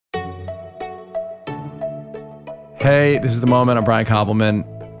Hey, this is The Moment. I'm Brian Koppelman.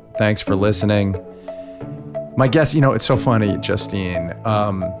 Thanks for listening. My guest, it's so funny, Justine.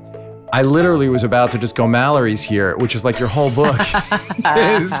 I literally was about to just go Mallory's here, which is like your whole book.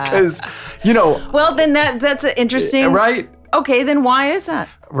 Because, Well, then that's interesting. Right? Okay, then why is that?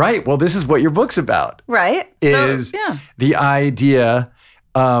 Right. Well, this is what your book's about. Right. The idea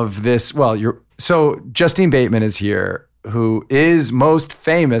of this, so Justine Bateman is here, who is most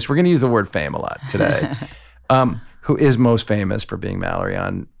famous. We're going to use the word fame a lot today. Who is most famous for being Mallory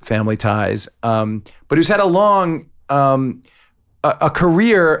on Family Ties, but who's had a long a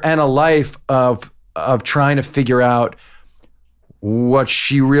career and a life of trying to figure out what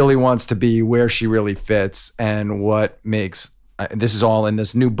she really wants to be, where she really fits, and what makes. This is all in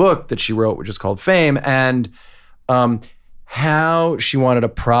this new book that she wrote, which is called Fame, and how she wanted to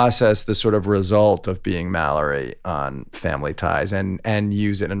process the sort of result of being Mallory on Family Ties and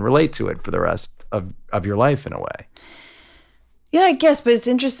use it and relate to it for the rest of your life in a way. Yeah, I guess, but it's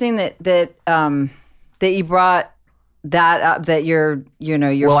interesting that you brought that up. That your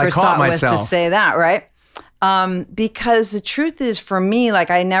first thought was to say that, right? Because the truth is, for me,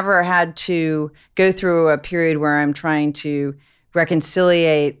 like I never had to go through a period where I'm trying to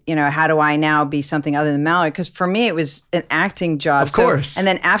reconciliate. How do I now be something other than Mallory? Because for me, it was an acting job, of course. And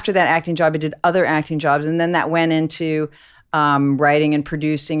then after that acting job, I did other acting jobs, and then that went into writing and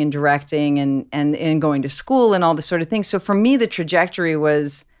producing and directing and going to school and all this sort of things. So for me, the trajectory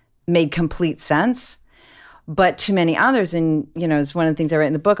made complete sense. But to many others, and it's one of the things I write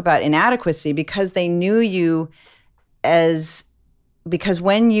in the book about inadequacy, because they knew you because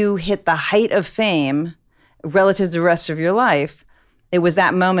when you hit the height of fame relative to the rest of your life, it was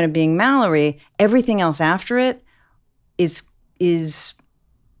that moment of being Mallory. Everything else after it is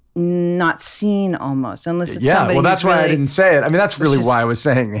not seen almost, unless it's somebody who's that's why really, I didn't say it. I mean, that's really why I was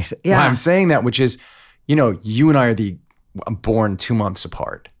saying why I'm saying that, which is, you and I are born 2 months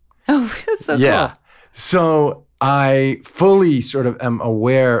apart. Oh, that's so cool. So I fully sort of am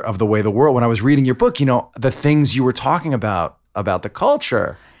aware of the way the world, when I was reading your book, the things you were talking about the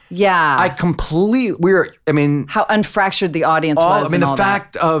culture. Yeah. How unfractured the audience was. The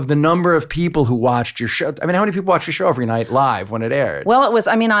fact of the number of people who watched your show. How many people watched your show every night live when it aired? Well, it was,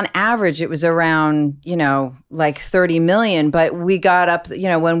 on average, it was around, like 30 million. But we got up,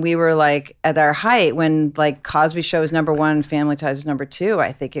 when we were like at our height, when like Cosby Show was number one, Family Ties was number two,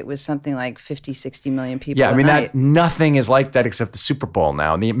 I think it was something like 50, 60 million people. Yeah, that nothing is like that except the Super Bowl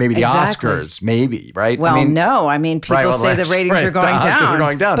now. And maybe the Oscars, maybe, right? Well, people say the ratings are going down. Oscars are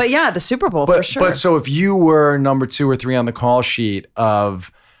going down. But yeah, the Super Bowl for sure. But so if you were number 2 or 3 on the call sheet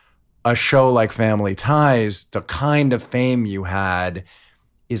of a show like Family Ties, the kind of fame you had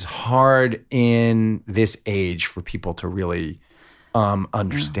is hard in this age for people to really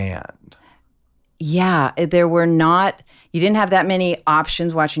understand. Yeah, you didn't have that many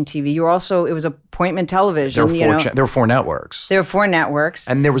options watching TV. You were also, it was appointment television. There were 4 networks.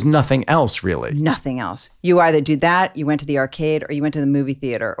 And there was nothing else, really. Nothing else. You either did that, you went to the arcade, or you went to the movie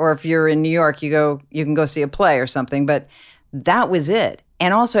theater. Or if you're in New York, you can go see a play or something. But that was it.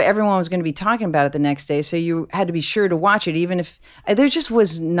 And also, everyone was going to be talking about it the next day, so you had to be sure to watch it, even if there just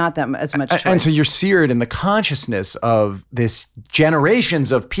was not as much choice. And so you're seared in the consciousness of this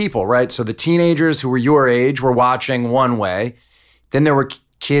generations of people, right? So the teenagers who were your age were watching one way. Then there were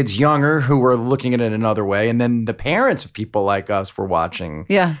kids younger who were looking at it another way. And then the parents of people like us were watching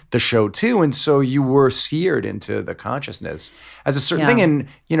the show too. And so you were seared into the consciousness as a certain thing. And,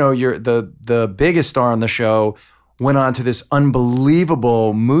 you're the biggest star on the show went on to this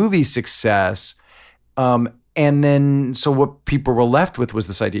unbelievable movie success. And then, so what people were left with was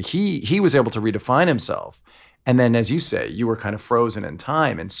this idea. He was able to redefine himself. And then, as you say, you were kind of frozen in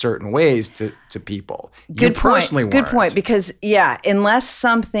time in certain ways to people. Good point. Good point. Because, unless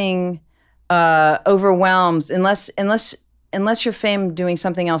something overwhelms, unless your fame doing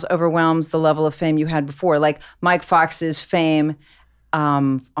something else overwhelms the level of fame you had before, like Mike Fox's fame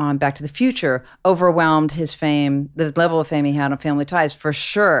on Back to the Future overwhelmed his fame, the level of fame he had on Family Ties, for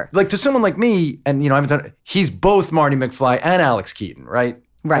sure. Like to someone like me, and I haven't done it, he's both Marty McFly and Alex Keaton, right?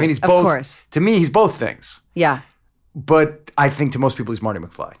 Right, he's both, of course. To me, he's both things. Yeah. But I think to most people, he's Marty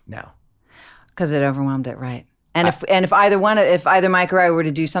McFly now. Because it overwhelmed it, right? And if either Mike or I were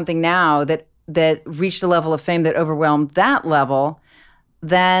to do something now that reached a level of fame that overwhelmed that level,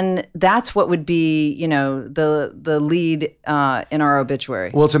 then that's what would be, the lead in our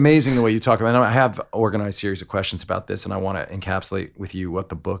obituary. Well, it's amazing the way you talk about it. And I have an organized series of questions about this, and I want to encapsulate with you what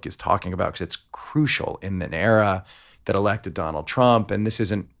the book is talking about, because it's crucial in an era that elected Donald Trump. And this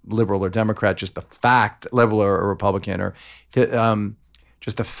isn't liberal or Democrat, just the fact, liberal or Republican, or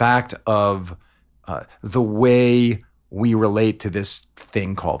just the fact of the way we relate to this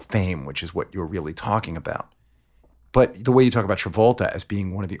thing called fame, which is what you're really talking about. But the way you talk about Travolta as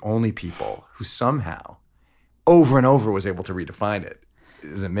being one of the only people who somehow, over and over, was able to redefine it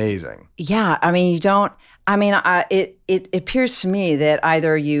is amazing. Yeah, I mean, it appears to me that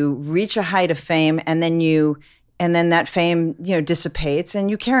either you reach a height of fame and then that fame, dissipates and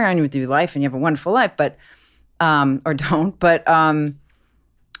you carry on with your life and you have a wonderful life, but or don't, but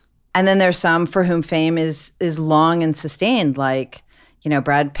and then there's some for whom fame is long and sustained, like,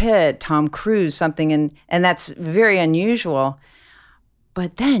 Brad Pitt, Tom Cruise, something, and that's very unusual.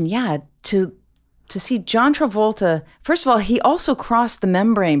 But then, to see John Travolta, first of all, he also crossed the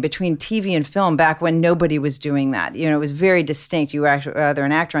membrane between TV and film back when nobody was doing that. It was very distinct. You were actually either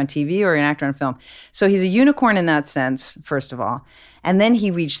an actor on TV or an actor on film. So he's a unicorn in that sense, first of all. And then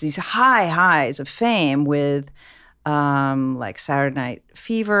he reached these high highs of fame with like Saturday Night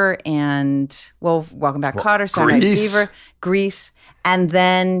Fever and, Welcome Back, Kotter, Saturday Night Fever, Grease, and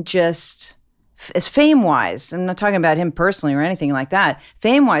then just as fame-wise, I'm not talking about him personally or anything like that,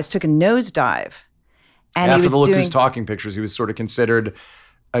 fame-wise took a nosedive. And after the Look Who's Talking pictures, he was sort of considered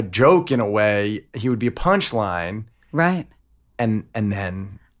a joke in a way. He would be a punchline. Right. And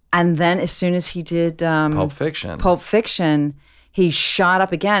then as soon as he did Pulp Fiction, he shot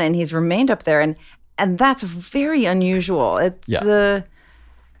up again and he's remained up there. And that's very unusual. It's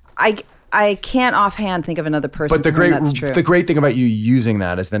I can't offhand think of another person. But the great thing about you using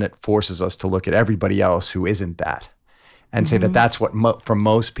that is then it forces us to look at everybody else who isn't that and say that that's what for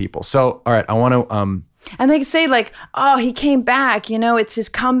most people. So, all right, I want to and they say like, oh, he came back, it's his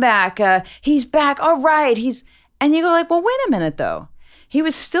comeback. He's back. All right. And you go like, well, wait a minute though. He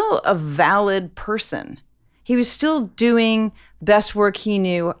was still a valid person. He was still doing the best work he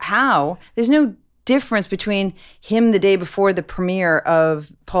knew how. There's no difference between him the day before the premiere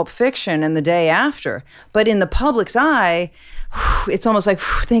of Pulp Fiction and the day after. But in the public's eye, it's almost like,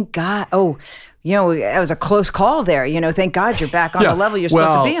 thank God. Oh, that was a close call there. Thank God you're back on the level you're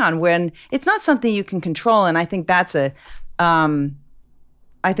supposed to be on, when it's not something you can control. And I think that's I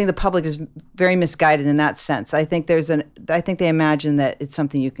think the public is very misguided in that sense. I think they imagine that it's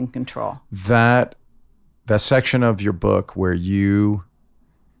something you can control. That section of your book where you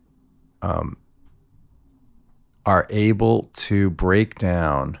are able to break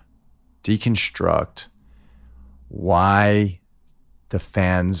down, deconstruct why the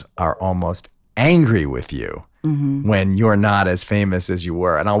fans are almost angry with you when you're not as famous as you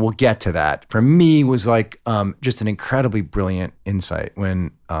were. And I will get to that. For me, was like just an incredibly brilliant insight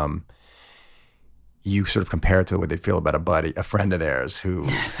when you sort of compare it to the way they feel about a friend of theirs who.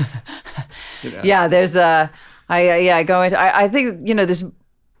 Yeah, there's I think, this,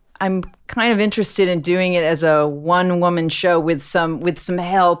 I'm kind of interested in doing it as a one-woman show with some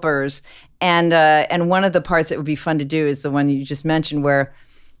helpers. And one of the parts that would be fun to do is the one you just mentioned, where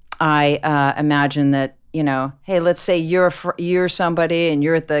I imagine that, hey, let's say you're somebody and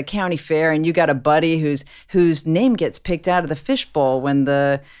you're at the county fair and you got a buddy whose name gets picked out of the fishbowl when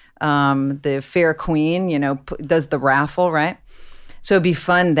the fair queen, does the raffle, right? So it'd be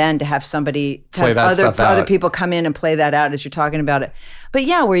fun then to have somebody, other people come in and play that out as you're talking about it. But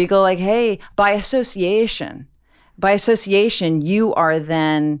yeah, where you go like, hey, by association, you are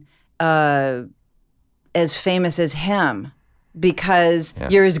then as famous as him because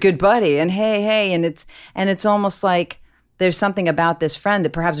you're his good buddy. And hey, and it's almost like there's something about this friend that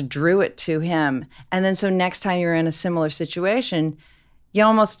perhaps drew it to him. And then so next time you're in a similar situation,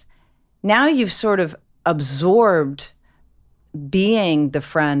 now you've sort of absorbed being the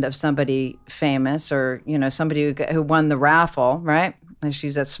friend of somebody famous or, somebody who won the raffle, right? Let's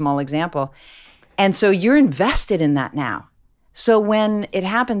use that small example. And so you're invested in that now. So when it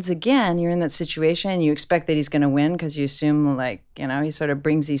happens again, you're in that situation and you expect that he's going to win because you assume he sort of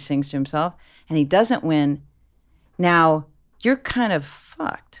brings these things to himself and he doesn't win. Now you're kind of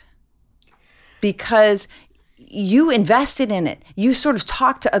fucked because you invested in it. You sort of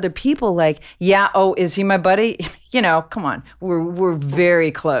talk to other people like, is he my buddy? Come on. We're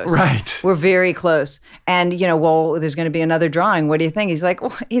very close. Right. We're very close. And, there's going to be another drawing. What do you think? He's like,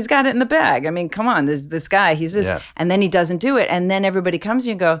 well, he's got it in the bag. I mean, come on, this guy, he's this. Yeah. And then he doesn't do it. And then everybody comes to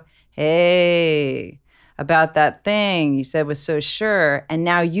you and go, hey, about that thing you said was so sure. And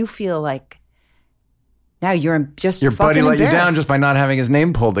now you feel like, now you're just your buddy let you down just by not having his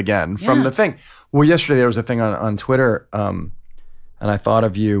name pulled again from the thing. Well, yesterday there was a thing on Twitter, and I thought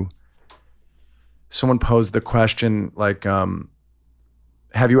of you. Someone posed the question like,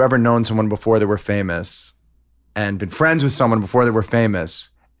 have you ever known someone before they were famous and been friends with someone before they were famous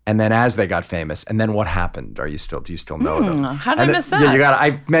and then as they got famous, and then what happened? Do you still know them? How did I miss that? Yeah,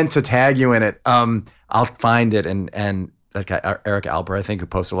 I meant to tag you in it. I'll find it and that guy Eric Alber, I think, who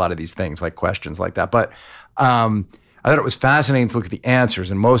posts a lot of these things, like questions like that. But I thought it was fascinating to look at the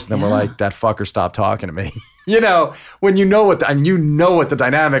answers, and most of them were like, "That fucker stopped talking to me." When you know what the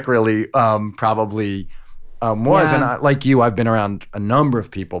dynamic really probably was. And like you, I've been around a number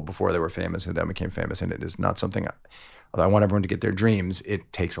of people before they were famous who then became famous, and it is not something. Although I want everyone to get their dreams,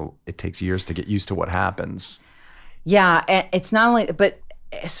 it takes years to get used to what happens. Yeah, and it's not only, but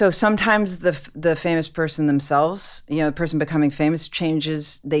so sometimes the famous person themselves, the person becoming famous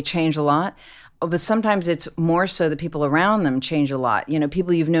they change a lot. But sometimes it's more so the people around them change a lot.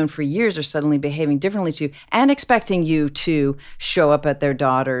 People you've known for years are suddenly behaving differently to you and expecting you to show up at their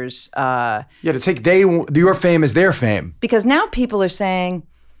daughter's. To take your fame as their fame. Because now people are saying,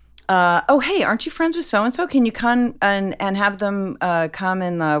 oh, hey, aren't you friends with so-and-so? Can you come and have them come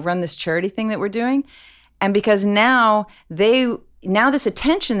and run this charity thing that we're doing? And because now this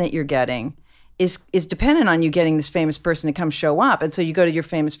attention that you're getting is dependent on you getting this famous person to come show up. And so you go to your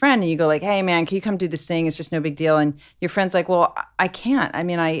famous friend and you go like, hey, man, can you come do this thing? It's just no big deal. And your friend's like, well, I can't. I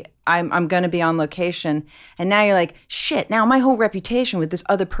mean, I'm going to be on location. And now you're like, shit, now my whole reputation with this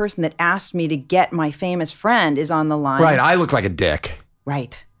other person that asked me to get my famous friend is on the line. Right, I look like a dick.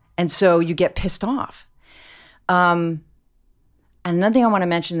 Right. And so you get pissed off. And another thing I want to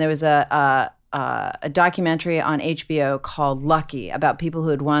mention, there was a documentary on HBO called Lucky about people who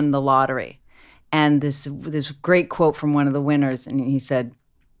had won the lottery. And this great quote from one of the winners, and he said,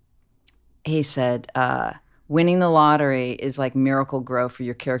 winning the lottery is like Miracle Grow for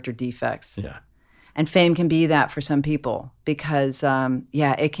your character defects. Yeah. And fame can be that for some people because,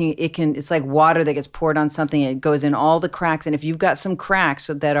 it's like water that gets poured on something. It goes in all the cracks. And if you've got some cracks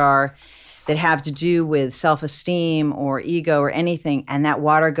that have to do with self-esteem or ego or anything, and that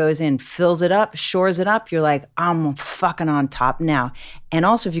water goes in, fills it up, shores it up, you're like, I'm fucking on top now. And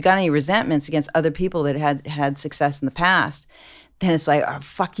also, if you got any resentments against other people that had success in the past, then it's like, oh,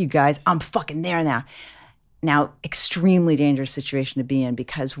 fuck you guys, I'm fucking there now. Now, extremely dangerous situation to be in,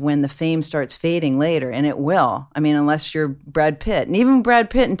 because when the fame starts fading later, and it will, I mean, unless you're Brad Pitt, and even Brad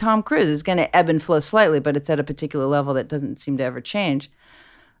Pitt and Tom Cruise is going to ebb and flow slightly, but it's at a particular level that doesn't seem to ever change.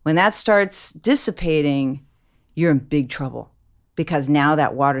 When that starts dissipating, you're in big trouble, because now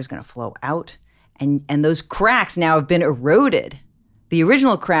that water is going to flow out, and those cracks now have been eroded. The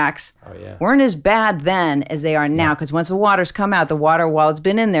original cracks weren't as bad then as they are now, because once the water's come out, the water, while it's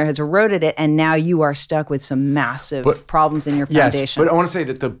been in there, has eroded it, and now you are stuck with some massive problems in your foundation. Yes, but I want to say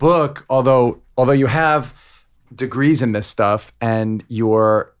that the book, although you have degrees in this stuff and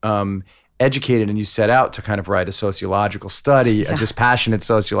you're educated and you set out to kind of write a sociological study, a dispassionate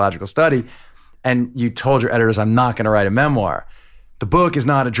sociological study, and you told your editors, I'm not going to write a memoir. The book is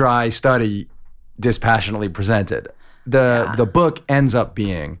not a dry study dispassionately presented. The book ends up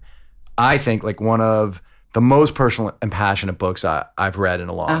being, I think, like one of the most personal and passionate books I've read in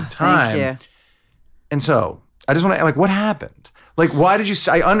a long time. Thank you. And so I just want to, what happened? Like, why did you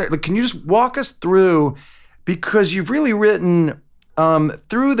say, can you just walk us through, because you've really written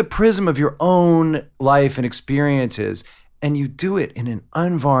through the prism of your own life and experiences, and you do it in an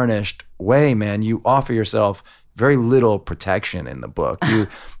unvarnished way, man. You offer yourself very little protection in the book.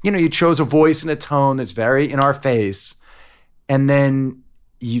 You chose a voice and a tone that's very in our face, and then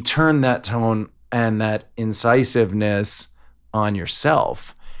you turn that tone and that incisiveness on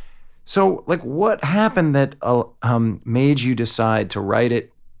yourself. So, what happened that made you decide to write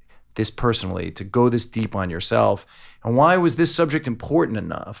it this personally, to go this deep on yourself? And why was this subject important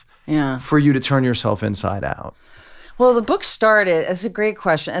enough for you to turn yourself inside out? Well, the book started, it's a great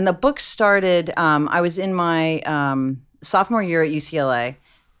question. And the book started, I was in my sophomore year at UCLA,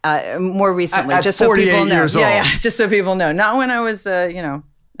 more recently. At just 48 so people know. years old. Yeah, just so people know. Not when I was,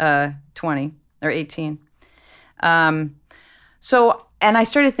 20 or 18. And I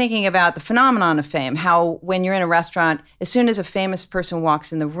started thinking about the phenomenon of fame, how when you're in a restaurant, as soon as a famous person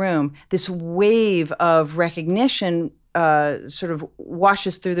walks in the room, this wave of recognition sort of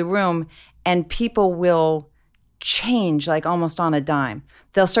washes through the room, and people will change like almost on a dime.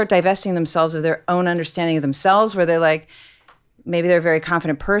 They'll start divesting themselves of their own understanding of themselves, where they're like, maybe they're a very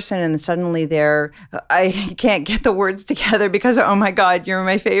confident person and suddenly I can't get the words together because, oh my God, you're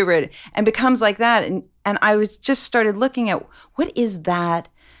my favorite, and becomes like that. And I was just started looking at what is that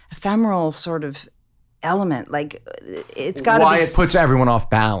ephemeral sort of element. Like it's got to be why it puts everyone off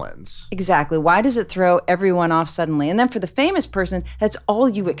balance. Exactly. Why does it throw everyone off suddenly? And then for the famous person, that's all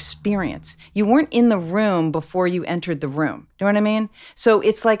you experience. You weren't in the room before you entered the room. Do you know what I mean? So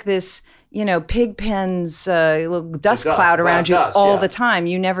it's like this, pig pen's little dust cloud around you all the time.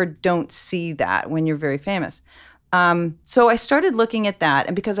 You never don't see that when you're very famous. So I started looking at that,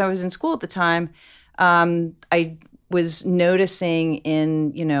 and because I was in school at the time, I was noticing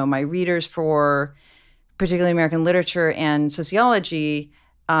in my readers for particularly American literature and sociology,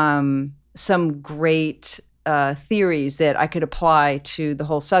 some great theories that I could apply to the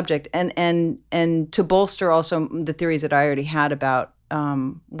whole subject, and to bolster also the theories that I already had about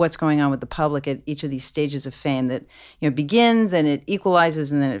what's going on with the public at each of these stages of fame. That begins and it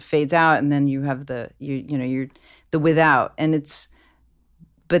equalizes and then it fades out, and then you have the without,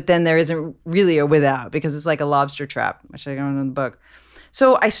 but then there isn't really a without because it's like a lobster trap, which I go into in the book.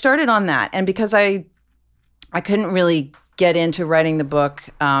 So I started on that, and because I couldn't really get into writing the book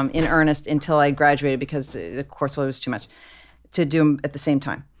in earnest until I graduated because the course load was too much to do them at the same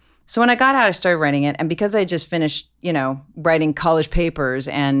time. So when I got out, I started writing it. And because I just finished, writing college papers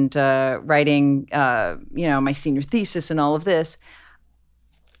and writing, my senior thesis and all of this,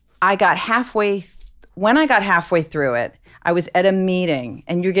 when I got halfway through it, I was at a meeting,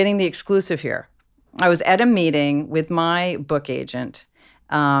 and you're getting the exclusive here. I was at a meeting with my book agent,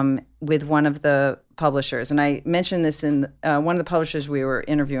 with one of the publishers. And I mentioned this in one of the publishers we were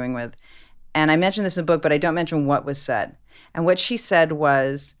interviewing with. And I mentioned this in the book, but I don't mention what was said. And what she said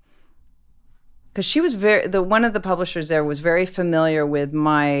was, because she was one of the publishers there was very familiar with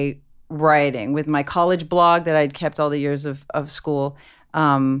my writing, with my college blog that I'd kept all the years of school.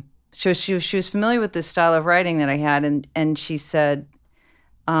 So she was familiar with this style of writing that I had. And she said,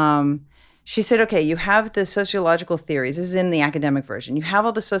 okay, you have the sociological theories. This is in the academic version. You have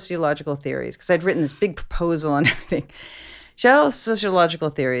all the sociological theories, because I'd written this big proposal and everything. She had all the sociological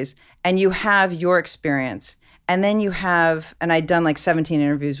theories, and you have your experience. And then you have, and I'd done like 17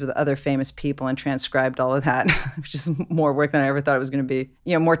 interviews with other famous people and transcribed all of that, which is more work than I ever thought it was going to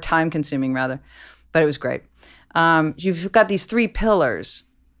be, more time consuming rather, but it was great. You've got these 3 pillars.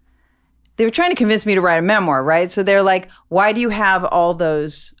 They were trying to convince me to write a memoir, right? So they're like, why do you have all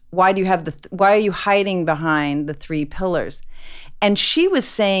those? Why are you hiding behind the 3 pillars? And she was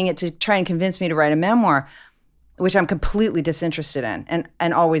saying it to try and convince me to write a memoir, which I'm completely disinterested in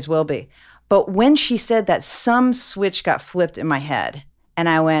and always will be. But when she said that, some switch got flipped in my head, and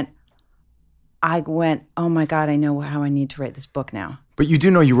I went, oh my God, I know how I need to write this book now. But you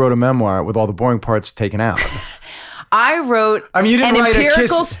do know you wrote a memoir with all the boring parts taken out. I wrote an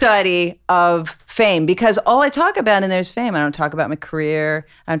empirical study of fame, because all I talk about in there is fame. I don't talk about my career.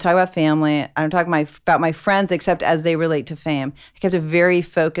 I don't talk about family. I don't talk about my friends except as they relate to fame. I kept it very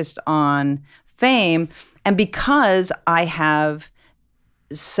focused on fame. And because I have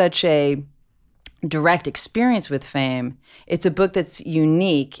such a direct experience with fame, it's a book that's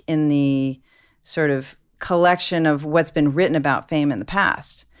unique in the sort of collection of what's been written about fame in the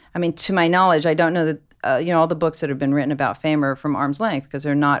past. I mean, to my knowledge, I don't know that all the books that have been written about fame are from arm's length, because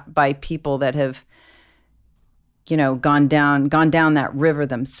they're not by people that have, gone down that river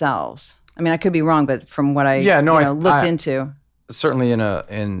themselves. I mean, I could be wrong, but from what I looked into, certainly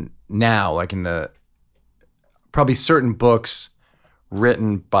probably certain books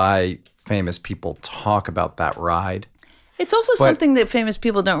written by famous people talk about that ride. It's also something that famous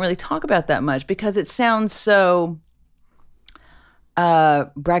people don't really talk about that much, because it sounds so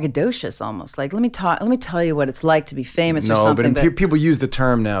braggadocious almost. Like, let me tell you what it's like to be famous or something. But people use the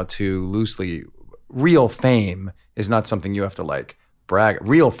term now too loosely. Real fame is not something you have to brag.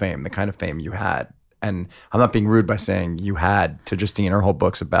 Real fame, the kind of fame you had. And I'm not being rude by saying you had to Justine. Her whole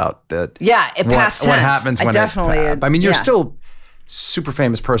book's about that. Yeah, it passed tense. What happens when you're still super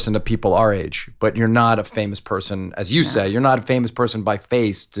famous person to people our age, but you're not a famous person, as you say. You're not a famous person by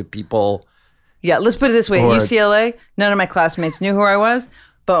face to people. Yeah, let's put it this way. At UCLA, none of my classmates knew who I was,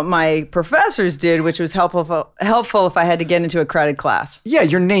 but my professors did, which was helpful if I had to get into a crowded class. Yeah,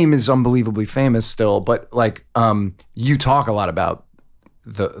 your name is unbelievably famous still, but you talk a lot about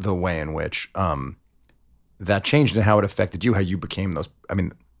the way in which that changed and how it affected you, how you became those. I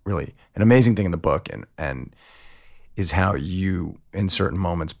mean, really, an amazing thing in the book and is how you, in certain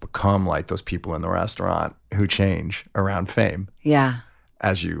moments, become like those people in the restaurant who change around fame. Yeah.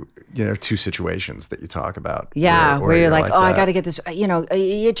 As two situations that you talk about. Yeah, where you're like, I got to get this,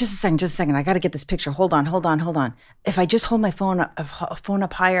 just a second, I got to get this picture. Hold on. If I just hold my phone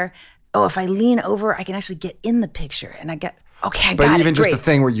up higher, if I lean over, I can actually get in the picture. And I got it. But even just the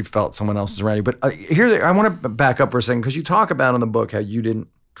thing where you felt someone else is around you. But I want to back up for a second, because you talk about in the book how you didn't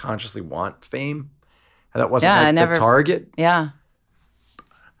consciously want fame. That wasn't the target. Yeah.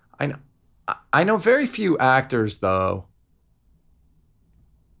 I know very few actors, though,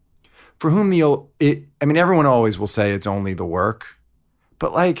 for whom everyone always will say it's only the work,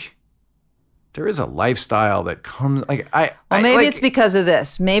 but like, there is a lifestyle that comes, maybe it's because of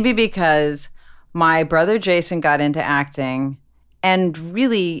this. Maybe because my brother Jason got into acting and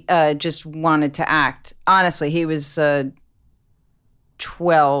really just wanted to act. Honestly, he was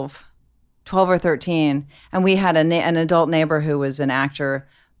 12 or 13, and we had an adult neighbor who was an actor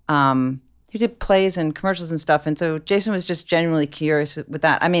who did plays and commercials and stuff. And so Jason was just genuinely curious with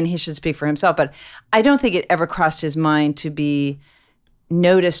that. I mean, he should speak for himself, but I don't think it ever crossed his mind to be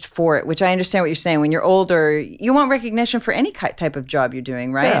noticed for it, which I understand what you're saying. When you're older, you want recognition for any type of job you're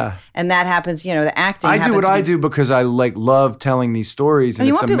doing, right? Yeah. And that happens, the acting. I do what I do because I love telling these stories, and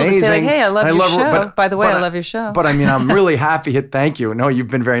it's amazing. You want people to say, hey, I love your show. By the way, I love your show. But I mean, I'm really happy. Thank you. No, you've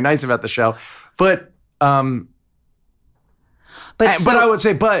been very nice about the show. But I would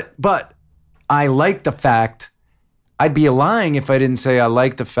say, but I like the fact, I'd be lying if I didn't say I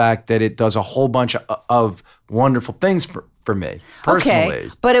like the fact that it does a whole bunch of wonderful things for me personally. Okay,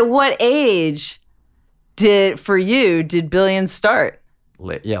 but at what age did Billions start?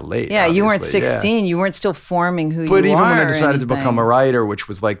 Late. Yeah, you weren't 16. Yeah. You weren't still forming who you are. But even when I decided to become a writer, which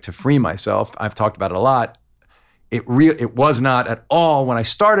was like to free myself, I've talked about it a lot. It was not at all when I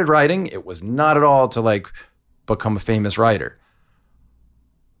started writing. It was not at all to like become a famous writer.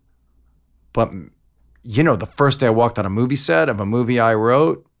 But, the first day I walked on a movie set of a movie I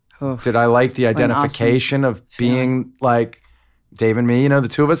wrote, did I like the identification of being like Dave and me, the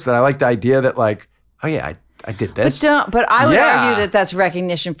two of us, that I like the idea that like, oh yeah, I did this. But I would argue that that's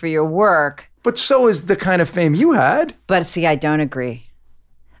recognition for your work. But so is the kind of fame you had. But see, I don't agree.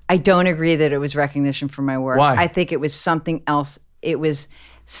 I don't agree that it was recognition for my work. Why? I think it was something else. It was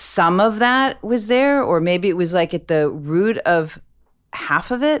some of that was there, or maybe it was like at the root of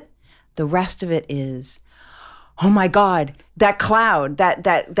half of it. The rest of it is, oh my God, that cloud,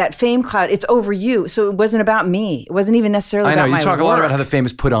 that fame cloud, it's over you. So it wasn't about me. It wasn't even necessarily about my work. You talk a lot about how the fame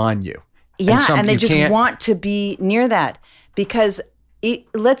is put on you. Yeah, and they just want to be near that. Because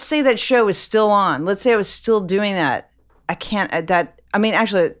let's say that show is still on. Let's say I was still doing that.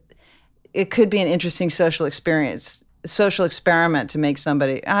 Actually, it could be an interesting social experiment to make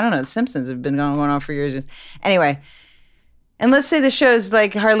somebody, I don't know, The Simpsons have been going on for years. Anyway. And let's say the show's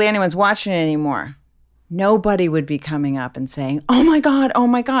like hardly anyone's watching it anymore. Nobody would be coming up and saying, oh my God.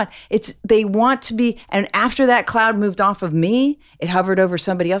 They want to be, and after that cloud moved off of me, it hovered over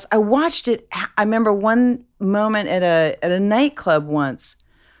somebody else. I watched it. I remember one moment at a nightclub once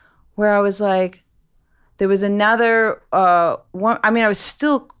where I was like, there was another one. I mean, I was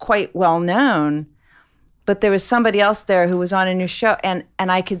still quite well known, but there was somebody else there who was on a new show, and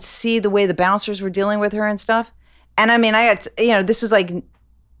I could see the way the bouncers were dealing with her and stuff. And I mean, this was like,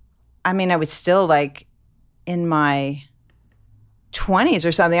 I was still like in my 20s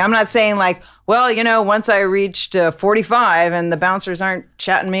or something. I'm not saying like, well, once I reached 45 and the bouncers aren't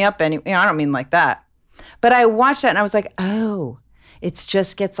chatting me up I don't mean like that. But I watched that and I was like, oh, it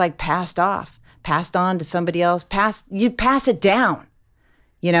just gets like passed on to somebody else. You pass it down,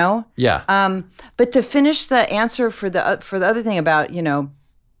 Yeah. But to finish the answer for the other thing about,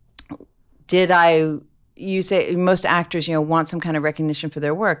 you say most actors, want some kind of recognition for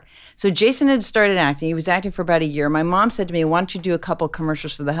their work. So Jason had started acting. He was acting for about a year. My mom said to me, why don't you do a couple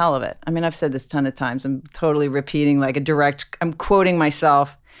commercials for the hell of it? I mean, I've said this a ton of times. I'm totally repeating like I'm quoting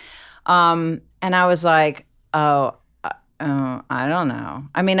myself. And I was like, I don't know.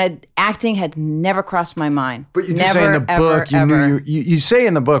 I mean, acting had never crossed my mind. But you say in the book, you say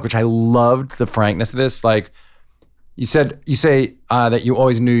in the book, which I loved the frankness of this, like you say that you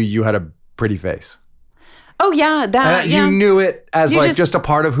always knew you had a pretty face. Oh yeah, you knew it as just a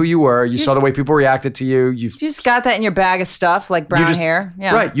part of who you were. You saw the way people reacted to you. You just got that in your bag of stuff, like brown hair.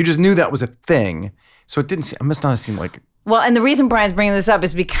 Yeah, right. You just knew that was a thing. So it must not seem like. Well, and the reason Brian's bringing this up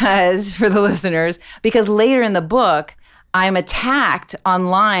is because, for the listeners, because later in the book, I'm attacked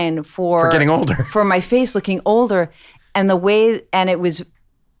online for getting older, for my face looking older, and it was.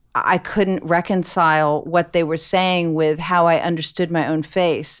 I couldn't reconcile what they were saying with how I understood my own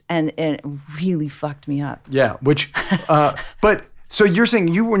face, and it really fucked me up. Yeah, but so you're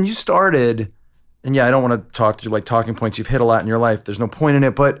saying when you started, and yeah, I don't want to talk to you like talking points. You've hit a lot in your life. There's no point in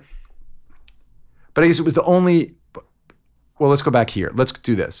it, but I guess it was the only. Well, let's go back here. Let's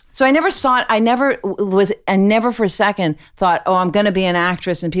do this. So I never saw it. I never for a second thought, oh, I'm going to be an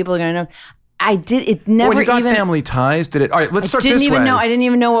actress and people are going to know. I did. It never. When you got Family Ties, did it? All right, let's start this way. I didn't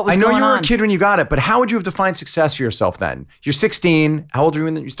even know what was going on. I know you were a kid when you got it, but how would you have defined success for yourself then? You're 16. How old were you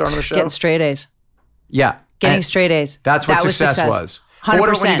when you started on the show? Getting straight A's. Yeah. Getting straight A's. That's what success was. 100%. What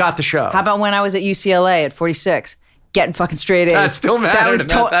about when you got the show? How about when I was at UCLA at 46, getting fucking straight A's? That still mattered.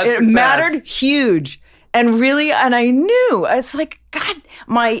 It mattered huge. And really, and I knew, it's like, God,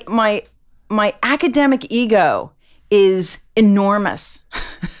 my academic ego is enormous.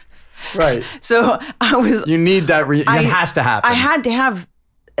 Right. So you need that. It has to happen. I had to have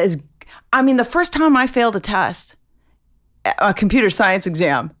the first time I failed a test, a computer science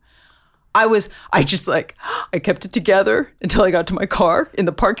exam, I kept it together until I got to my car in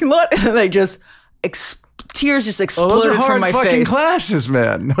the parking lot, and then tears just exploded from my face. Those are hard fucking classes,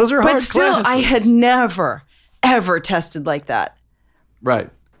 man. Those are hard classes. But still, I had never, ever tested like that. Right.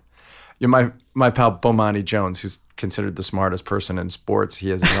 My pal Bomani Jones, who's considered the smartest person in sports,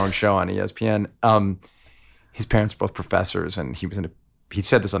 he has his own show on ESPN. His parents are both professors, and he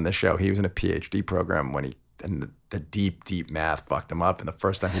said this on this show. He was in a PhD program and the deep, deep math fucked him up. And the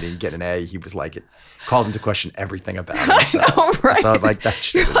first time he didn't get an A, he was like, it called him to question everything about it. I know, right? So like that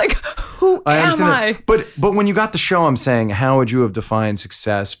shit. You're like, who am I? But when you got the show, I'm saying, how would you have defined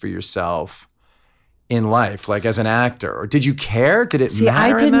success for yourself in life, like as an actor? Or did you care? Did it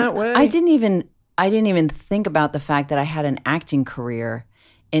matter in that way? I didn't even think about the fact that I had an acting career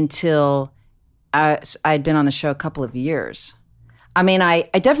until I'd been on the show a couple of years. I mean, I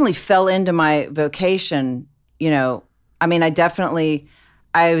definitely fell into my vocation, I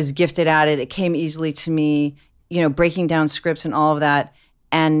was gifted at it. It came easily to me, breaking down scripts and all of that.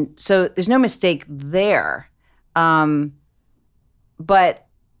 And so there's no mistake there. And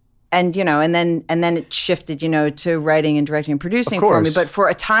then it shifted, to writing and directing and producing for me. But for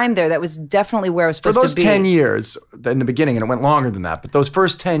a time there, that was definitely where I was supposed to be. For those 10 years in the beginning, and it went longer than that, but those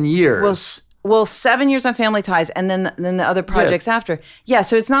first 10 years. Well, 7 years on Family Ties, and then the other projects after. Yeah,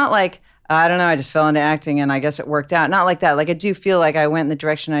 so it's not like, I don't know, I just fell into acting and I guess it worked out. Not like that. Like I do feel like I went in the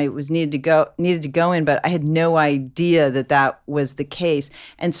direction I needed to go in, but I had no idea that was the case.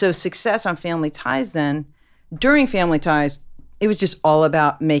 And so success on Family Ties then, during Family Ties, it was just all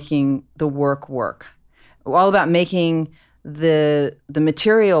about making the work, all about making the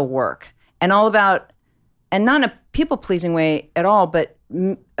material work, and all about, and not in a people-pleasing way at all, but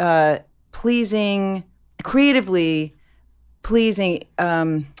creatively pleasing,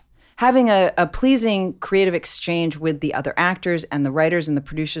 having a pleasing creative exchange with the other actors and the writers and the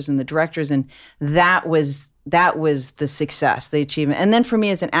producers and the directors, and that was the success, the achievement. And then for me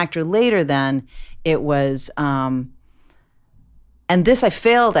as an actor later, then it was, and this I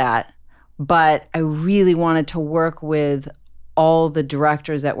failed at, but I really wanted to work with all the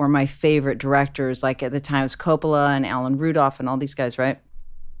directors that were my favorite directors. Like at the time it was Coppola and Alan Rudolph and all these guys, right?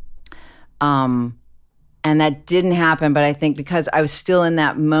 And that didn't happen, but I think because I was still in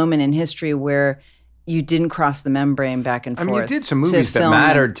that moment in history where you didn't cross the membrane back and forth. I mean, you did some movies that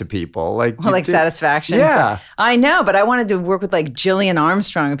mattered to people. Like Satisfaction. Yeah. I know, but I wanted to work with like Gillian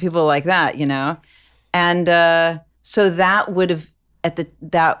Armstrong and people like that, And so that would have, I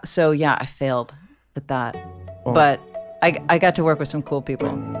failed at that. Oh. But I got to work with some cool people.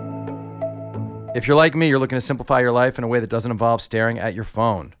 If you're like me, you're looking to simplify your life in a way that doesn't involve staring at your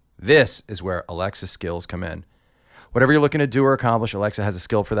phone. This is where Alexa skills come in. Whatever you're looking to do or accomplish, Alexa has a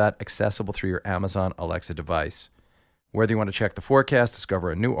skill for that, accessible through your Amazon Alexa device. Whether you want to check the forecast,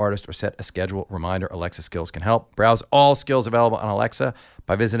 discover a new artist, or set a schedule reminder, Alexa skills can help. Browse all skills available on Alexa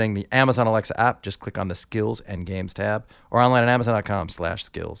by visiting the Amazon Alexa app. Just click on the Skills and Games tab, or online at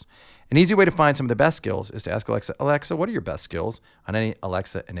amazon.com/skills. An easy way to find some of the best skills is to ask Alexa, Alexa, what are your best skills on any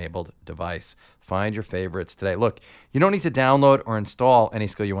Alexa-enabled device? Find your favorites today. Look, you don't need to download or install any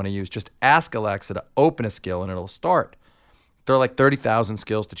skill you want to use. Just ask Alexa to open a skill and it'll start. There are like 30,000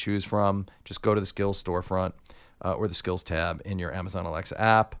 skills to choose from. Just go to the skills storefront or the skills tab in your Amazon Alexa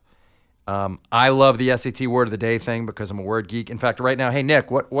app. I love the SAT word of the day thing because I'm a word geek. In fact, right now, hey, Nick,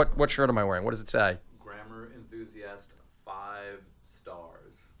 what shirt am I wearing? What does it say? Grammar enthusiast, 5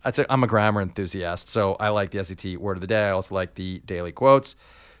 stars. I'm a grammar enthusiast, so I like the SAT word of the day. I also like the daily quotes.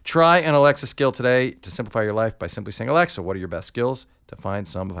 Try an Alexa skill today to simplify your life by simply saying, Alexa, what are your best skills? To find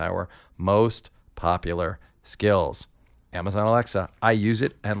some of our most popular skills. Amazon Alexa, I use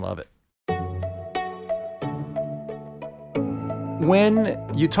it and love it. When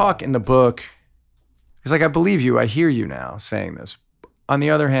you talk in the book, it's like, I believe you, I hear you now saying this. On the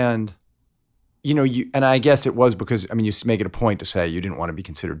other hand, and I guess it was because, you make it a point to say you didn't want to be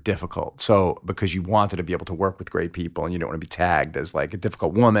considered difficult. So because you wanted to be able to work with great people and you don't want to be tagged as like a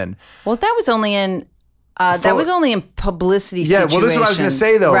difficult woman. Well, that was only in publicity situations. Yeah, well, this is what I was going to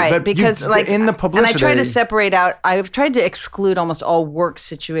say, though. Right, because in the publicity. And I tried to separate out, I've tried to exclude almost all work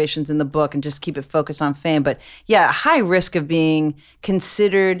situations in the book and just keep it focused on fame. But yeah, high risk of being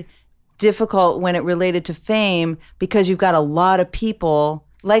considered difficult when it related to fame because you've got a lot of people,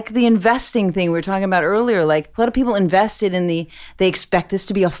 like the investing thing we were talking about earlier, like a lot of people invested in they expect this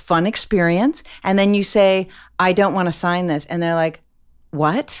to be a fun experience. And then you say, I don't want to sign this. And they're like,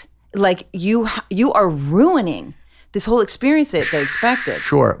 what? Like you are ruining this whole experience that they expected.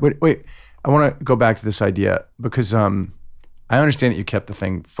 Sure. Wait. I want to go back to this idea because I understand that you kept the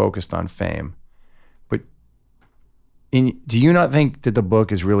thing focused on fame. But do you not think that the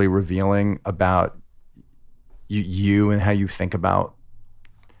book is really revealing about you and how you think about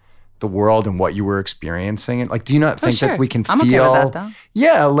the world and what you were experiencing? And like, do you not think that we can feel? Okay with that, though.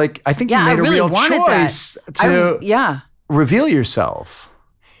 Yeah, like I think you made a real choice to reveal yourself.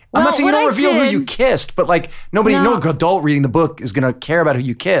 I'm not saying you don't reveal who you kissed, but like no adult reading the book is going to care about who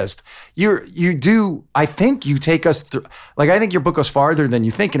you kissed. You do. I think you take us through. Like I think your book goes farther than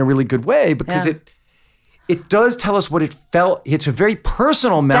you think in a really good way because it does tell us what it felt. It's a very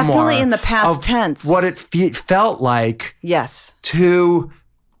personal memoir. Definitely in the past tense. What it felt like. Yes. To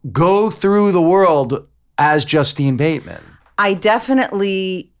go through the world as Justine Bateman. I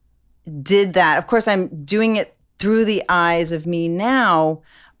definitely did that. Of course, I'm doing it through the eyes of me now.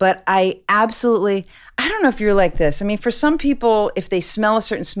 But I don't know if you're like this. I mean, for some people, if they smell a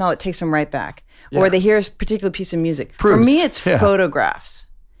certain smell, it takes them right back. Yeah. Or they hear a particular piece of music. Proust. For me, it's photographs.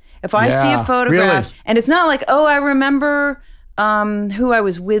 If I see a photograph, really? And it's not like, oh, I remember who I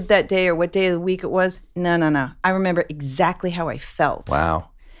was with that day or what day of the week it was. No. I remember exactly how I felt. Wow.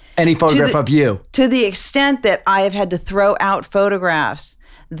 Any photograph of you. To the extent that I have had to throw out photographs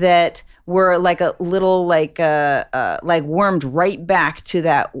that were like a little like wormed right back to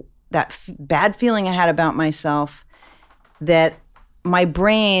that bad feeling I had about myself that my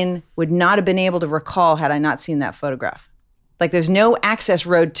brain would not have been able to recall had I not seen that photograph. Like there's no access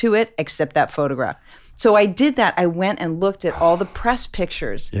road to it except that photograph. So I did that. I went and looked at all the press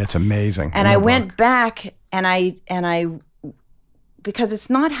pictures. Yeah, it's amazing. And I went back and I because it's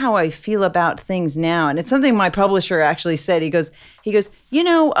not how I feel about things now. And it's something my publisher actually said. He goes,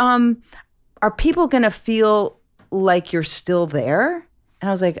 are people going to feel like you're still there? And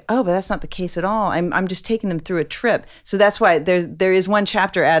I was like, oh, but that's not the case at all. I'm just taking them through a trip. So that's why there is one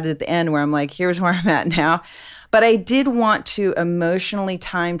chapter added at the end where I'm like, here's where I'm at now. But I did want to emotionally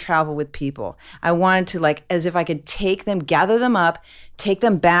time travel with people. I wanted to, like, as if I could take them, gather them up, take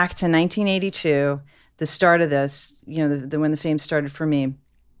them back to 1982, the start of this, the when the fame started for me,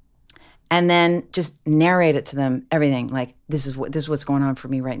 and then just narrate it to them, everything. Like, this is what's going on for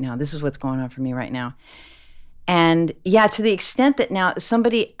me right now. This is what's going on for me right now. And yeah, to the extent that now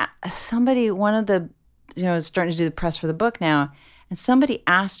somebody, one of the, is starting to do the press for the book now, and somebody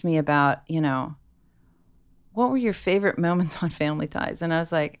asked me about, what were your favorite moments on Family Ties? And I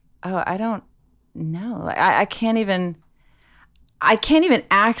was like, oh, I don't know. Like, I can't even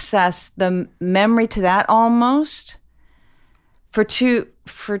access the memory to that almost for two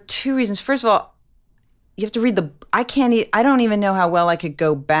reasons. First of all, you have to read I don't even know how well I could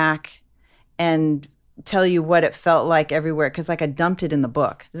go back and tell you what it felt like everywhere because like I dumped it in the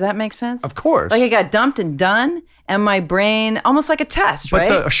book. Does that make sense? Of course. Like it got dumped and done, and my brain, almost like a test,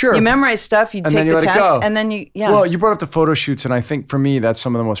 right? Sure. You memorize stuff, you take the test, and then Well, you brought up the photo shoots, and I think for me that's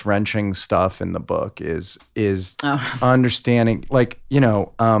some of the most wrenching stuff in the book is understanding, like, you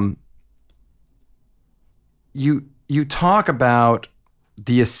talk about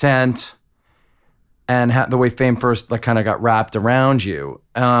the ascent and the way fame first like kind of got wrapped around you.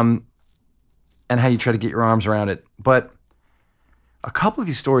 And how you try to get your arms around it. But a couple of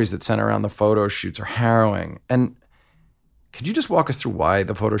these stories that center around the photo shoots are harrowing. And could you just walk us through why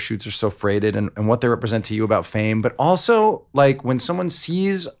the photo shoots are so freighted and what they represent to you about fame? But also, like, when someone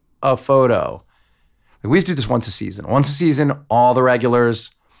sees a photo, like we have to do this once a season. Once a season, all the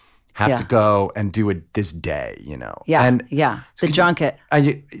regulars have to go and do it this day, Yeah, and the junket.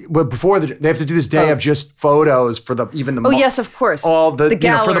 But before they have to do this day of just photos for the yes, of course. All the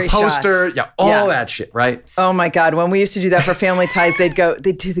gallery for the poster, shots. all that shit, right? Oh my God, when we used to do that for Family Ties, they'd do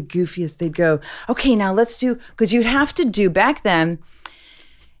the goofiest. They'd go, okay, now let's do, because you'd have to do back then.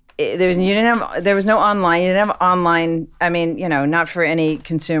 There was no online. You didn't have online. I mean, not for any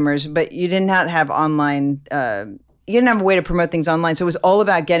consumers, but you did not have online. You didn't have a way to promote things online. So it was all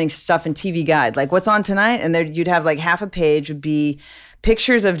about getting stuff in TV Guide. Like, what's on tonight? And there you'd have like half a page would be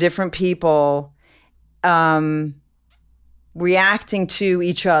pictures of different people reacting to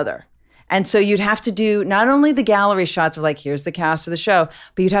each other. And so you'd have to do not only the gallery shots of like, here's the cast of the show,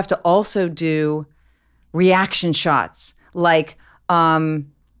 but you'd have to also do reaction shots. Like the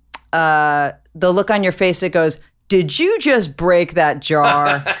look on your face that goes, did you just break that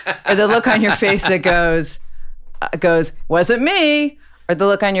jar? Or the look on your face that goes, was it me? or the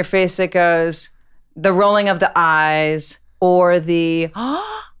look on your face that goes, the rolling of the eyes, or the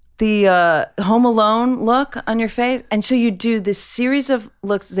Home Alone look on your face. And so you do this series of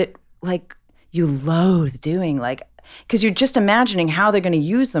looks that like you loathe doing, like, because you're just imagining how they're going to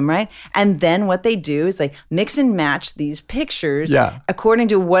use them, right? And then what they do is they mix and match these pictures according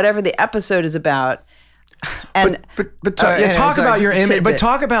to whatever the episode is about. And talk about your image, but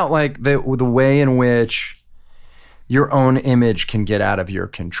talk about like the way in which your own image can get out of your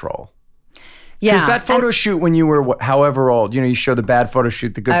control. Yeah. Because that photo shoot when you were however old, you show the bad photo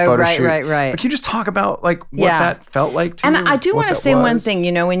shoot, the good photo shoot. Right. But can you just talk about like what that felt like to you? And I do want to say one thing,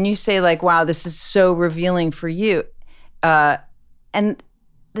 when you say like, wow, this is so revealing for you. And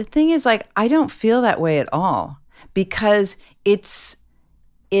the thing is like, I don't feel that way at all because it's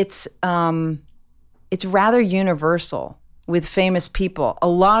rather universal with famous people. A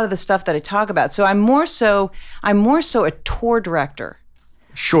lot of the stuff that I talk about. So I'm more so a tour director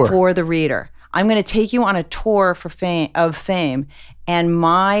for the reader. I'm going to take you on a tour of fame, and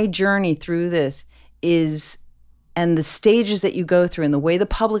my journey through this and the stages that you go through and the way the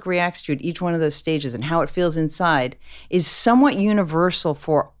public reacts to you at each one of those stages and how it feels inside is somewhat universal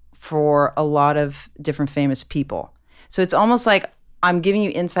for a lot of different famous people. So it's almost like I'm giving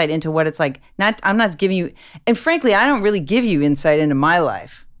you insight into what it's like. I'm not giving you, and frankly, I don't really give you insight into my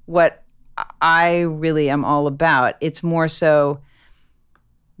life, what I really am all about. It's more so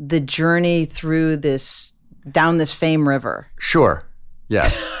the journey through down this fame river. Sure.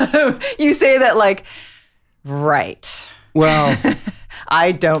 Yes. You say that like, right. Well,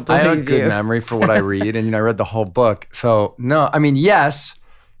 I don't believe you. I have a good memory for what I read, and I read the whole book. So no, I mean, yes,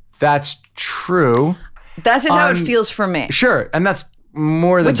 that's true. That's just how it feels for me. Sure, and that's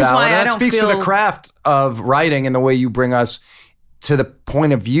more than valid. That speaks to the craft of writing and the way you bring us to the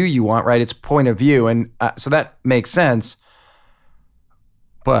point of view you want, right? It's point of view, and so that makes sense.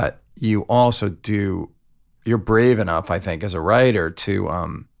 But you also you're brave enough, I think, as a writer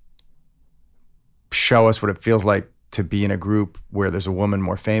to show us what it feels like to be in a group where there's a woman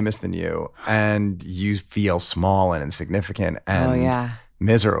more famous than you and you feel small and insignificant and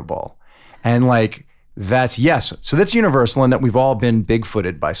miserable. And like, that's so that's universal, and that we've all been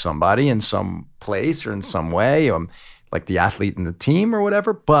big-footed by somebody in some place or in some way, like the athlete in the team or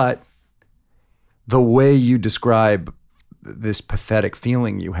whatever. But the way you describe this pathetic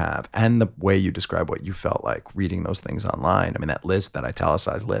feeling you have and the way you describe what you felt like reading those things online. I mean, that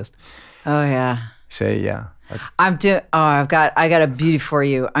italicized list. Oh yeah. I got a beauty for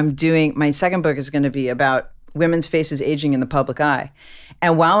you. My second book is going to be about women's faces aging in the public eye.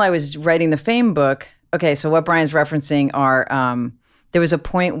 And while I was writing the fame book, okay, so what Brian's referencing are, there was a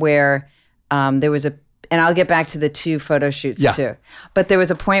point where and I'll get back to the 2 photo shoots too, but there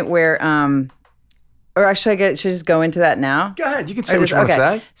was a point where, or should I just go into that now? Go ahead. You can say what you want to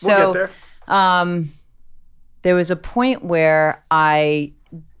say. We'll get there. There was a point where I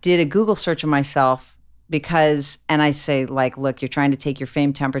did a Google search of myself and I say like, look, you're trying to take your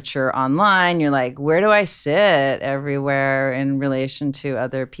fame temperature online. You're like, where do I sit everywhere in relation to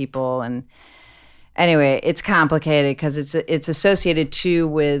other people? And anyway, it's complicated because it's associated too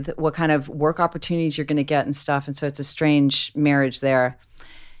with what kind of work opportunities you're going to get and stuff. And so it's a strange marriage there.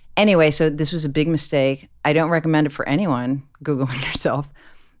 Anyway, so this was a big mistake. I don't recommend it for anyone, Googling yourself,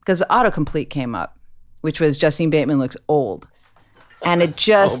 because autocomplete came up, which was Justine Bateman looks old. And it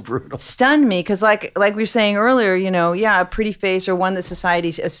just stunned me because like we were saying earlier, a pretty face or one that society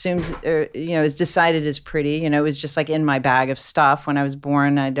assumes, is decided is pretty. It was just like in my bag of stuff when I was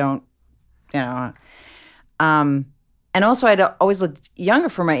born. I don't, and also I'd always looked younger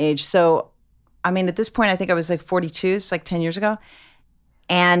for my age. So, I mean, at this point, I think I was like 42, it's like 10 years ago.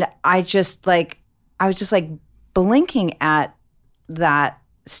 And I was just like blinking at that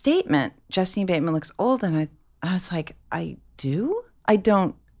statement, Justine Bateman looks old. And I was like, I do? I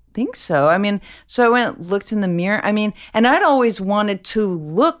don't think so. I mean, so I went, looked in the mirror. I mean, and I'd always wanted to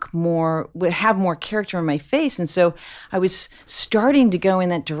have more character in my face. And so I was starting to go in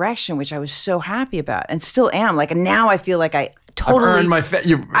that direction, which I was so happy about and still am. Like, and now I feel like I totally I've earned my face.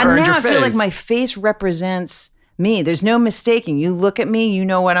 You've earned your face. I feel like my face represents me. There's no mistaking. You look at me, you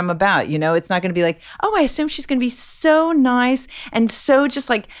know what I'm about. It's not going to be like, oh, I assume she's going to be so nice and so just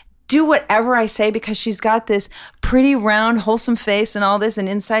like do whatever I say because she's got this pretty round, wholesome face and all this. And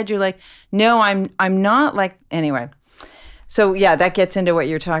inside you're like, no, I'm not like, anyway. So yeah, that gets into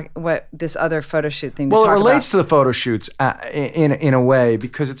what this other photo shoot thing. Well, it relates to the photo shoots in a way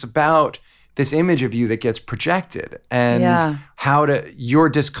because it's about this image of you that gets projected and your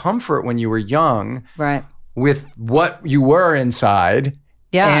discomfort when you were young, right, with what you were inside,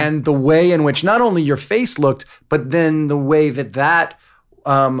 and the way in which not only your face looked, but then the way that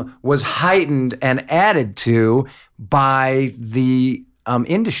was heightened and added to by the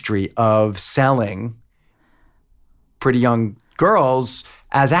industry of selling pretty young girls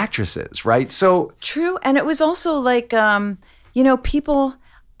as actresses, right? So true. And it was also like, people,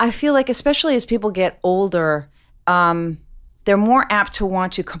 I feel like, especially as people get older, they're more apt to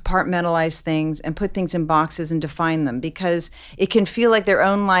want to compartmentalize things and put things in boxes and define them, because it can feel like their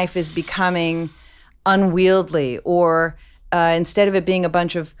own life is becoming unwieldy, or instead of it being a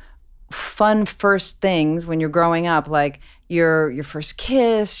bunch of fun first things when you're growing up, like your first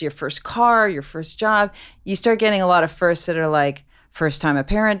kiss, your first car, your first job, you start getting a lot of firsts that are like first time a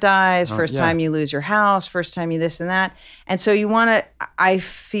parent dies, first time you lose your house, first time you this and that. And so I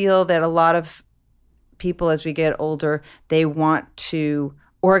feel that a lot of people as we get older, they want to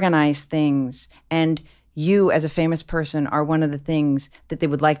organize things. And you as a famous person are one of the things that they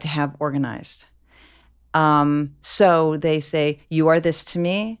would like to have organized. So they say, you are this to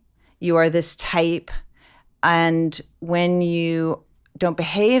me, you are this type. And when you don't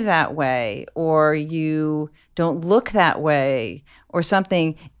behave that way, or you don't look that way or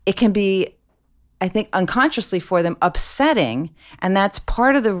something, it can be, I think, unconsciously for them upsetting. And that's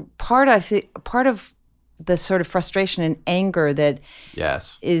part of the sort of frustration and anger that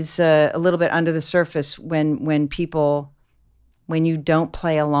is a little bit under the surface when you don't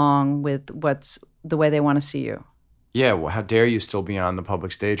play along with what's the way they want to see you. Yeah, well, how dare you still be on the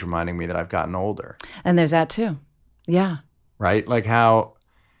public stage reminding me that I've gotten older? And there's that too. Yeah. Right? Like how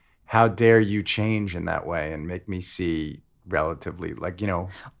dare you change in that way and make me see relatively, like,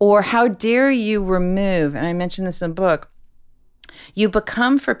 Or how dare you remove, and I mentioned this in the book, you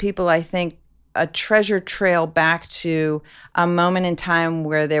become for people, I think, a treasure trail back to a moment in time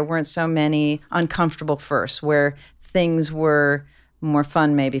where there weren't so many uncomfortable firsts, where things were more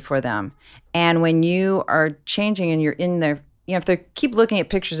fun maybe for them. And when you are changing and you're in there, if they keep looking at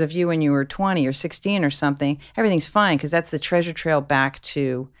pictures of you when you were 20 or 16 or something, everything's fine, because that's the treasure trail back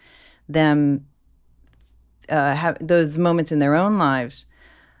to them have those moments in their own lives.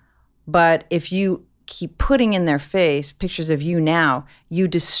 But if you keep putting in their face pictures of you now, you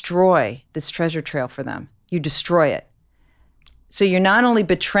destroy this treasure trail for them. You destroy it. So you're not only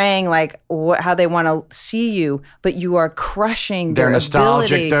betraying like how they want to see you, but you are crushing their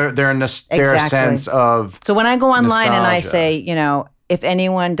nostalgic, ability. Their sense of So when I go online nostalgia. And I say, if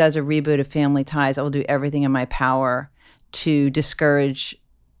anyone does a reboot of Family Ties, I will do everything in my power to discourage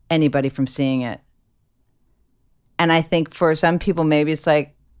anybody from seeing it. And I think for some people, maybe it's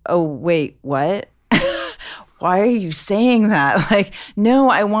like, oh, wait, what? Why are you saying that? Like, no,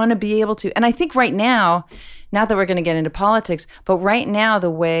 I want to be able to. And I think right now, not that we're going to get into politics, but right now, the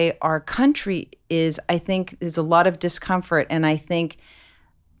way our country is, I think there's a lot of discomfort. And I think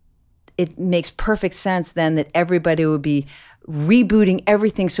it makes perfect sense then that everybody would be rebooting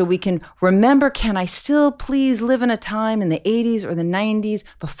everything so we can remember, can I still please live in a time in the 80s or the 90s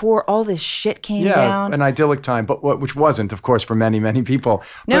before all this shit came down? Yeah, an idyllic time, but which wasn't, of course, for many, many people.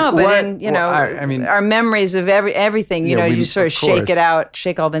 No, our memories of everything, you sort of shake it out,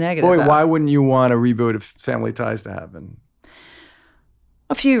 shake all the negative out. Why wouldn't you want a reboot of Family Ties to happen?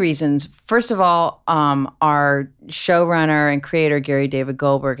 A few reasons. First of all, our showrunner and creator, Gary David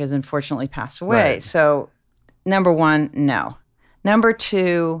Goldberg, has unfortunately passed away. Right. So, number one, no. Number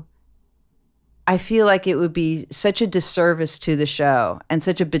two, I feel like it would be such a disservice to the show and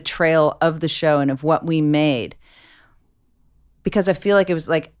such a betrayal of the show and of what we made. Because I feel like it was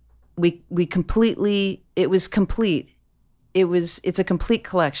like we completely, it was complete. It's a complete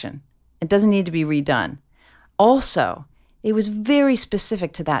collection. It doesn't need to be redone. Also, it was very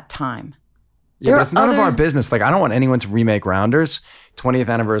specific to that time. Yeah, but it's none of our business. Like, I don't want anyone to remake Rounders. 20th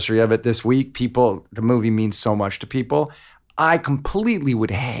anniversary of it this week. The movie means so much to people. I completely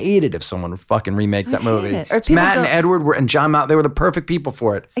would hate it if someone would fucking remake that movie. Matt and Edward and John Mount, they were the perfect people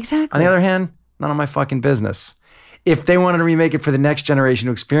for it. Exactly. On the other hand, none of my fucking business. If they wanted to remake it for the next generation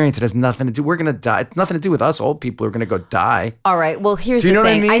to experience it, has nothing to do. We're gonna die. It's nothing to do with us old people who are gonna go die. All right. Well, here's the thing. Do you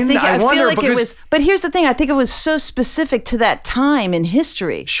know what I mean? I feel like it was. But here's the thing. I think it was so specific to that time in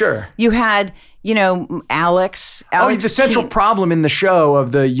history. Sure. You had, Alex. The central problem in the show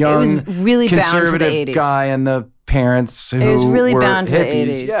of the young, it was really conservative guy and the parents who it was really were bound to hippies.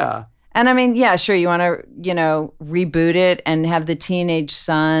 the 80s. Yeah. And I mean, yeah, sure. You want to, reboot it and have the teenage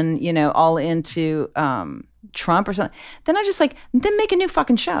son, all into Trump or something. Then then make a new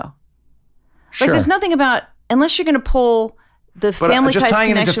fucking show. Sure. Like, there's nothing about, unless you're going to pull the Family Ties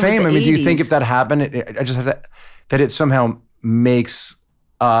connection into fame. with the 80s. Do you think if that happened, I just have that it somehow makes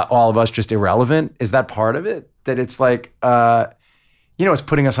all of us just irrelevant? Is that part of it? That it's like, it's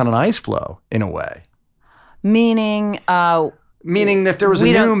putting us on an ice floe in a way. Meaning, Meaning, if there was a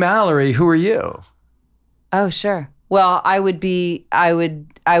new Mallory, who are you? Oh, sure. Well, I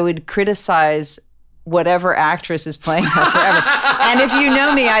would criticize whatever actress is playing her forever. And if you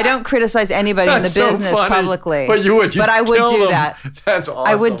know me, I don't criticize anybody in the business publicly. But you would. But I would do that. That's awesome.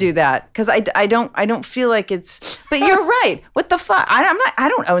 I would do that because I don't feel like it's. But you're right. What the fuck? I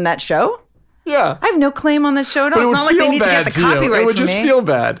don't own that show. Yeah. I have no claim on that show at all. It's not like they need to get the copyright from me. It would just feel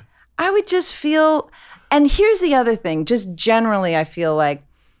bad. I would just feel. And here's the other thing. Just generally, I feel like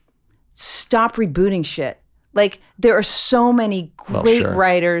stop rebooting shit. Like, there are so many great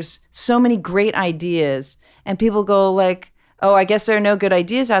writers, so many great ideas, and people go like, oh, I guess there are no good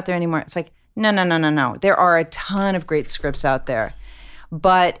ideas out there anymore. It's like, no. There are a ton of great scripts out there.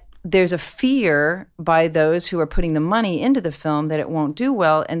 But there's a fear by those who are putting the money into the film that it won't do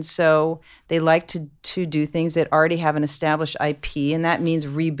well. And so they like to do things that already have an established IP, and that means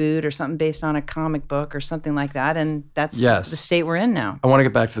reboot or something based on a comic book or something like that. And that's the state we're in now. I want to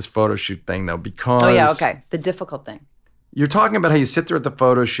get back to this photo shoot thing, though, because... Oh, yeah, okay. The difficult thing. You're talking about how you sit there at the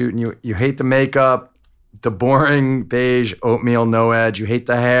photo shoot and you hate the makeup, the boring beige oatmeal, no edge. You hate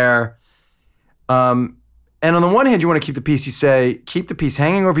the hair. And on the one hand, you want to keep the peace. You say, keep the peace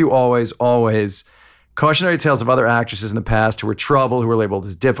hanging over you always, always. Cautionary tales of other actresses in the past who were trouble, who were labeled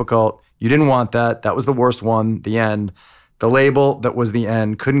as difficult. You didn't want that. That was the worst one, the end. The label that was the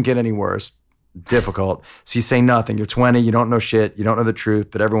end couldn't get any worse. Difficult. So you say nothing. You're 20. You don't know shit. You don't know the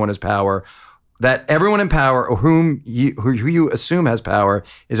truth, that everyone has power. That everyone in power, or who you assume has power,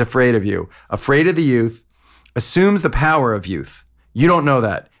 is afraid of you. Afraid of the youth, assumes the power of youth. You don't know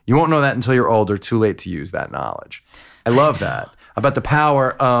that. You won't know that until you're older, too late to use that knowledge. I love that. About the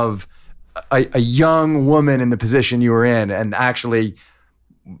power of a young woman in the position you were in, and actually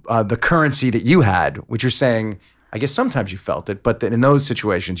the currency that you had, which you're saying, I guess sometimes you felt it, but that in those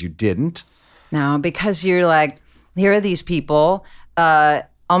situations you didn't. No, because you're like, here are these people.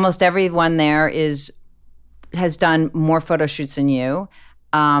 Almost everyone there has done more photo shoots than you.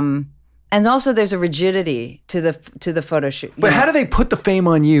 And also there's a rigidity to the photo shoot. But how do they put the fame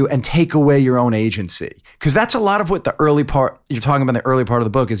on you and take away your own agency? Because that's a lot of what the early part, you're talking about in the early part of the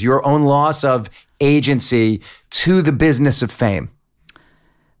book, is your own loss of agency to the business of fame.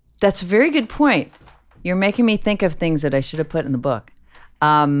 That's a very good point. You're making me think of things that I should have put in the book.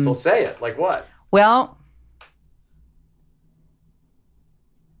 So say it. Like what? Well,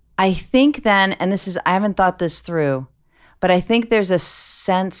 I think then, and I haven't thought this through, but I think there's a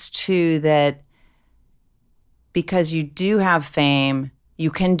sense too that because you do have fame,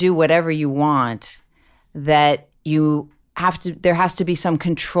 you can do whatever you want, that there has to be some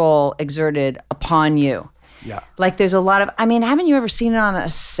control exerted upon you. Yeah. Like there's a lot of, haven't you ever seen it on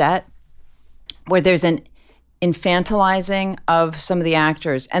a set where there's an infantilizing of some of the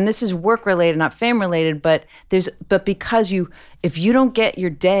actors? And this is work related, not fame related, but because if you don't get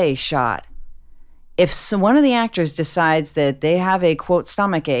your day shot, if one of the actors decides that they have a, quote,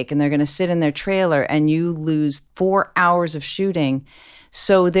 stomach ache and they're going to sit in their trailer and you lose 4 hours of shooting.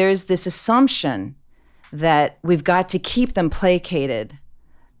 So there's this assumption that we've got to keep them placated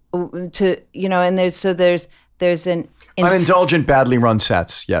and there's an unindulgent, badly run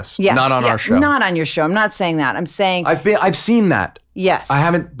sets. Yes. Yeah. Not on our show. Not on your show. I'm not saying that. I'm saying I've seen that. Yes. I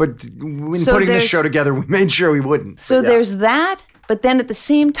haven't, but when putting this show together, we made sure we wouldn't. So there's that. But then at the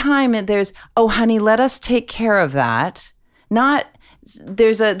same time, there's, oh, honey, let us take care of that.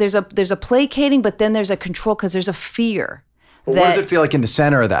 There's a placating, but then there's a control because there's a fear. Well, what does it feel like in the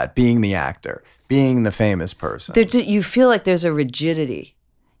center of that, being the actor, being the famous person? You feel like there's a rigidity.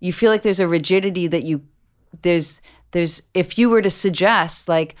 You feel like there's a rigidity that there's if you were to suggest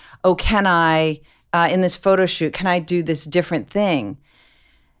like, oh, can I, in this photo shoot, can I do this different thing?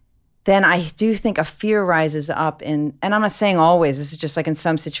 Then I do think a fear rises up and I'm not saying always, this is just like in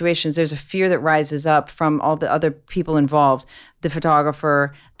some situations, there's a fear that rises up from all the other people involved, the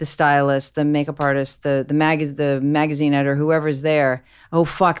photographer, the stylist, the makeup artist, the magazine editor, whoever's there. Oh,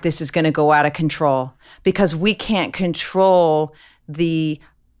 fuck, this is going to go out of control because we can't control the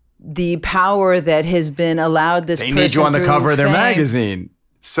power that has been allowed this person. They need you on the cover of their magazine.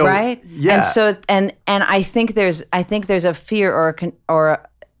 So, right? Yeah. And so, and I think there's a fear or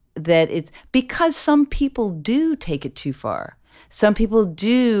that it's because some people do take it too far. Some people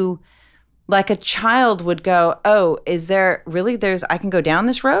do, like a child would go, oh, is there really, I can go down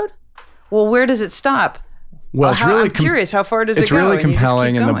this road? Well, where does it stop? Well, I'm curious, how far does it go? It's really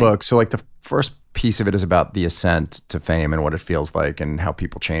compelling in the book. So like the first piece of it is about the ascent to fame and what it feels like and how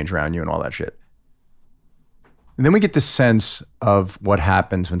people change around you and all that shit. And then we get this sense of what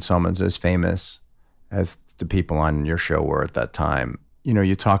happens when someone's as famous as the people on your show were at that time.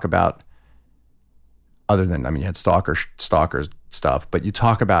 You talk about other than, you had stalker stuff, but you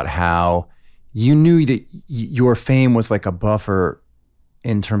talk about how you knew that your fame was like a buffer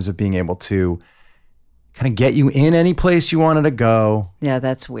in terms of being able to kind of get you in any place you wanted to go. Yeah,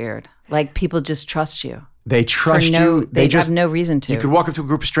 that's weird. Like people just trust you. They trust you. They just have no reason to. You could walk up to a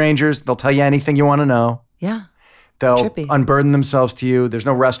group of strangers. They'll tell you anything you want to know. Yeah. They'll unburden themselves to you. There's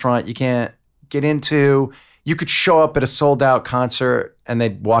no restaurant you can't get into. You could show up at a sold out concert and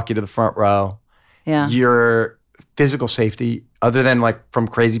they'd walk you to the front row. Yeah. Your physical safety, other than like from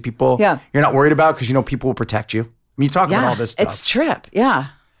crazy people, you're not worried about because you know people will protect you. I mean, you talk about all this stuff. It's trip. Yeah.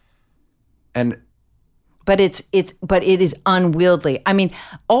 But it is unwieldy. I mean,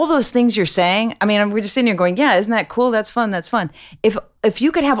 all those things you're saying, we're just sitting here going, yeah, isn't that cool? That's fun. That's fun. If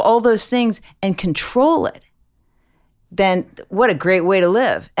you could have all those things and control it, then what a great way to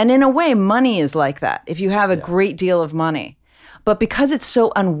live. And in a way, money is like that. If you have a great deal of money. But because it's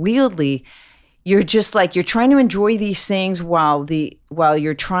so unwieldy, you're just like, you're trying to enjoy these things while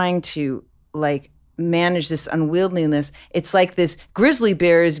you're trying to like manage this unwieldiness. It's like this grizzly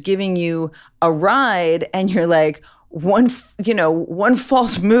bear is giving you a ride and you're like, one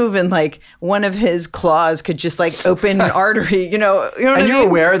false move and like one of his claws could just like open an artery, you know what I mean? And you're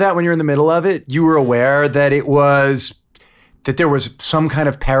aware of that when you're in the middle of it? You were aware that there was some kind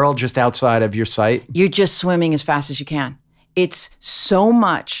of peril just outside of your sight? You're just swimming as fast as you can. It's so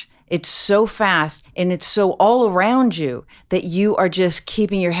much. It's so fast and it's so all around you that you are just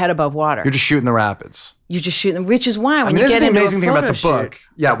keeping your head above water. You're just shooting the rapids. You're just shooting, which is why when you get into a photo shoot. This is the amazing thing about the book.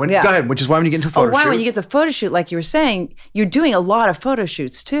 Yeah, go ahead, which is why when you get into a photo shoot. When you get to the photo shoot, like you were saying, you're doing a lot of photo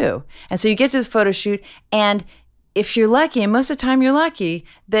shoots too. And so you get to the photo shoot and if you're lucky, and most of the time you're lucky,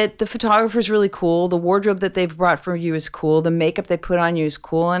 that the photographer's really cool, the wardrobe that they've brought for you is cool, the makeup they put on you is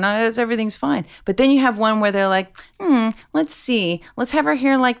cool, and everything's fine. But then you have one where they're like, let's see, let's have our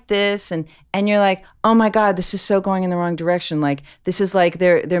hair like this, and you're like, oh my God, this is so going in the wrong direction. Like this is like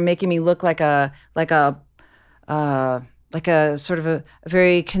they're making me look like a sort of a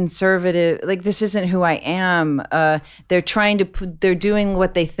very conservative, like this isn't who I am. They're doing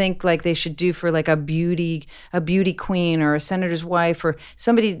what they think like they should do for like a beauty queen or a senator's wife or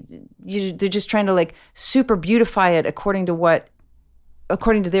somebody. They're just trying to like super beautify it according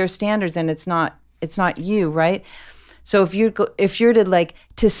to their standards, and it's not you, right? So if you're to like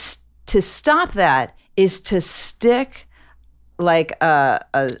to stop that is to stick like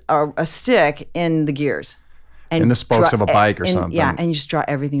a stick in the gears. In the spokes of a bike or something. Yeah, and you just draw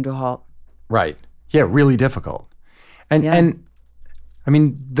everything to a halt. Right. Yeah, really difficult. And I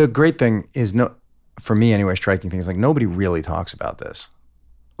mean, the great thing is, for me anyway, striking thing is like nobody really talks about this.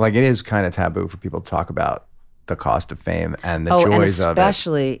 Like it is kind of taboo for people to talk about the cost of fame and the joys of it.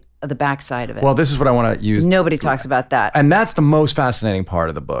 Especially the backside of it. Well, this is what I want to use. Nobody talks about that. And that's the most fascinating part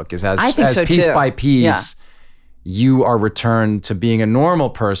of the book is as piece too. by piece, you are returned to being a normal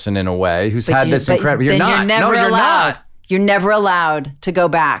person in a way who's had this incredible. You're not. You're not. You're never allowed to go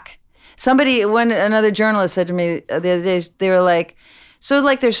back. Another journalist said to me the other day, they were like, so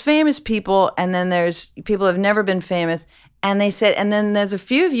like there's famous people and then there's people who have never been famous. And they said, and then there's a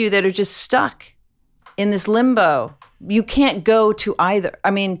few of you that are just stuck in this limbo. You can't go to either. I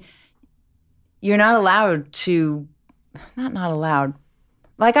mean, you're not allowed to, not allowed.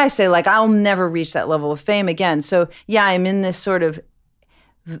 Like I say, like I'll never reach that level of fame again. So yeah, I'm in this sort of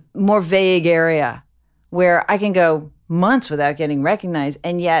more vague area where I can go months without getting recognized,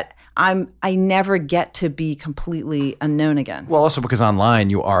 and yet I never get to be completely unknown again. Well, also because online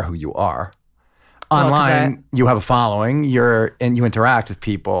you are who you are. Online you have a following. And you interact with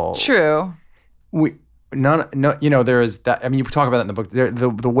people. True. There is that. I mean, you talk about that in the book.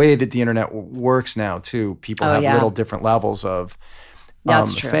 The way that the internet works now too. People have little different levels of.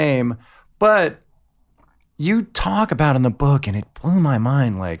 That's true. Fame, but you talk about in the book, and it blew my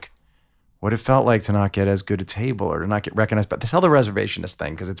mind, like what it felt like to not get as good a table or to not get recognized. But tell the reservationist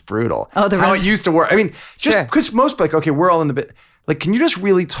thing because it's brutal. Oh, how it used to work. I mean, just because most like, okay, we're all in the bit. Like, can you just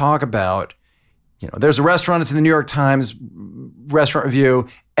really talk about? There's a restaurant. It's in the New York Times restaurant review.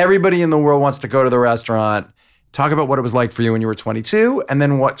 Everybody in the world wants to go to the restaurant. Talk about what it was like for you when you were 22, and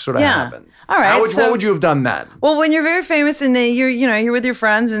then what sort of happened. All right. What would you have done then? Well, when you're very famous and you're with your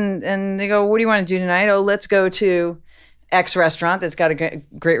friends and they go, "What do you want to do tonight?" "Oh, let's go to X restaurant that's got a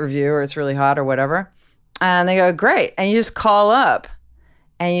great review or it's really hot or whatever." And they go, "Great." And you just call up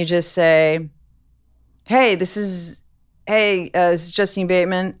and you just say, "Hey, this is Justine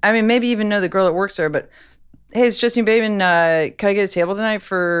Bateman." I mean, maybe even know the girl that works there, but hey, it's Justine Bateman. Can I get a table tonight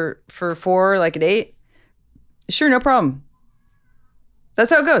for 4, like at 8? Sure, no problem.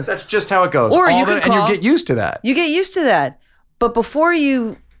 That's how it goes. That's just how it goes. Or you could call, and you get used to that. You get used to that. But before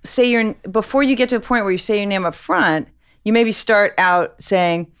you before you get to a point where you say your name up front, you maybe start out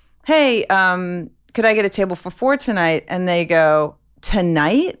saying, hey, could I get a table for 4 tonight? And they go,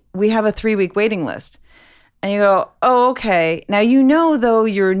 tonight? We have a 3-week waiting list. And you go, oh, okay. Now, though,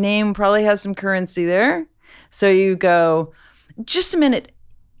 your name probably has some currency there. So you go, just a minute.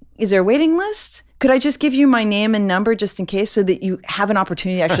 Is there a waiting list? Could I just give you my name and number just in case so that you have an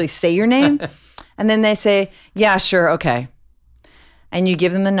opportunity to actually say your name? And then they say, yeah, sure, okay. And you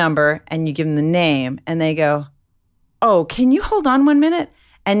give them the number and you give them the name and they go, oh, can you hold on 1 minute?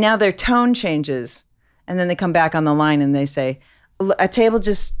 And now their tone changes. And then they come back on the line and they say, a table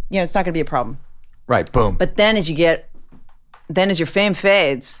just, it's not going to be a problem. Right, boom. But then as your fame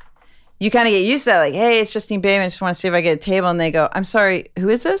fades, you kind of get used to that. Like, hey, it's Justine Bateman. I just want to see if I get a table. And they go, I'm sorry, who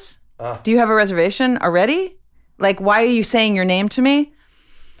is this? Do you have a reservation already? Like, why are you saying your name to me?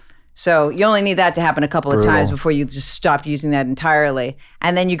 So you only need that to happen a couple of times before you just stop using that entirely.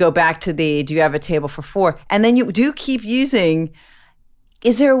 And then you go back to do you have a table for 4? And then you do keep using,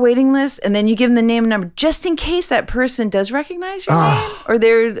 is there a waiting list? And then you give them the name and number just in case that person does recognize your name or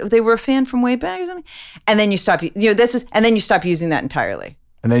they were a fan from way back or something. And then you stop, and then you stop using that entirely.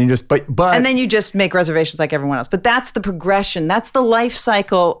 And then you just, but and then you just make reservations like everyone else. But that's the progression. That's the life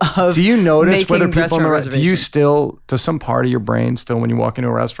cycle of. Do you notice whether people does some part of your brain still when you walk into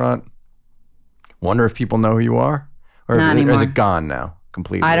a restaurant wonder if people know who you are, or is it gone now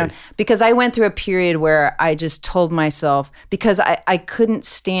completely? I don't, because I went through a period where I just told myself, because I couldn't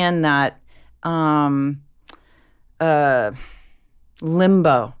stand that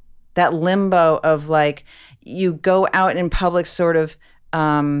limbo of like, you go out in public sort of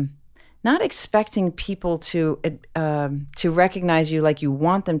not expecting people to recognize you like you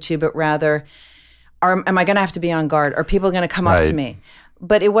want them to, but rather, am I going to have to be on guard? Are people going to come up to me?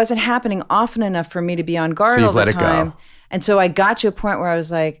 But it wasn't happening often enough for me to be on guard all the time. And so I got to a point where I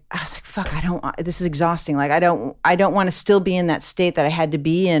was like, fuck, this is exhausting. Like, I don't want to still be in that state that I had to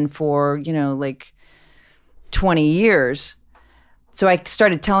be in for, like 20 years. So I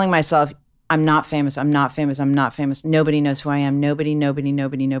started telling myself, I'm not famous. I'm not famous. I'm not famous. Nobody knows who I am.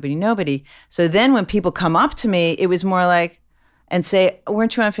 Nobody. So then when people come up to me, it was more like, and say,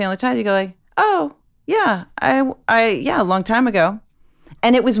 weren't you on Family Ties? You go like, oh, yeah, a long time ago.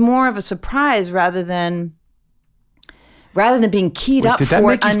 And it was more of a surprise rather than being keyed up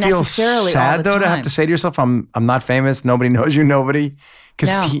for it unnecessarily all the time. Did that make you feel sad, though, to have to say to yourself, I'm not famous, nobody knows you, nobody?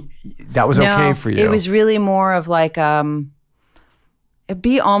 Because that was okay for you. It was really more of like, it'd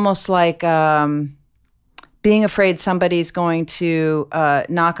be almost like being afraid somebody's going to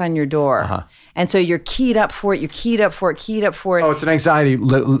knock on your door. Uh-huh. And so you're keyed up for it. Oh, it's an anxiety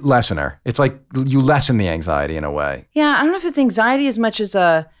lessener. It's like you lessen the anxiety in a way. Yeah, I don't know if it's anxiety as much as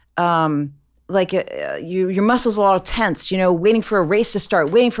your muscles are all tensed, waiting for a race to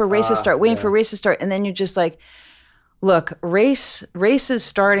start. And then you're just like, look, races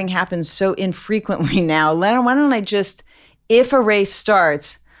starting happens so infrequently now. Why don't I just, if a race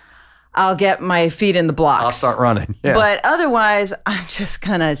starts, I'll get my feet in the blocks. I'll start running. Yeah. But otherwise, I'm just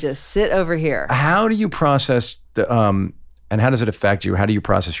gonna sit over here. How do you process and how does it affect you? How do you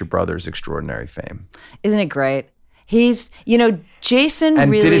process your brother's extraordinary fame? Isn't it great? He's, Jason and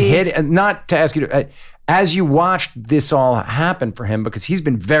really. And did it hit? And not to ask you as you watched this all happen for him, because he's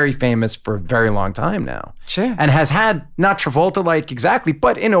been very famous for a very long time now. Sure. And has had not Travolta-like exactly,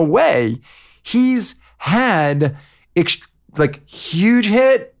 but in a way, he's had huge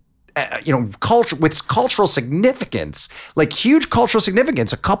hit. Cultural significance, like huge cultural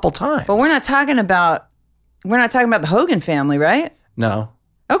significance a couple times. But we're not talking about the Hogan family, right? No.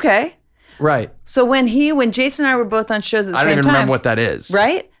 Okay. Right. So when Jason and I were both on shows at the same time. I don't even remember what that is.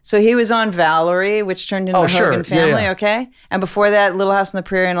 Right? So he was on Valerie, which turned into the Hogan family, okay? And before that, Little House on the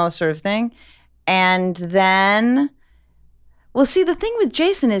Prairie and all this sort of thing. And then, the thing with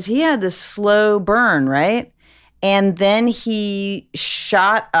Jason is he had this slow burn, right? And then he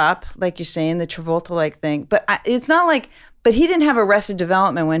shot up, like you're saying, the Travolta-like thing. But it's not like, but he didn't have Arrested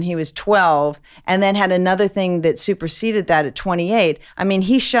Development when he was 12 and then had another thing that superseded that at 28. I mean,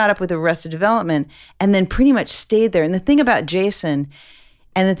 he shot up with Arrested Development and then pretty much stayed there. And the thing about Jason,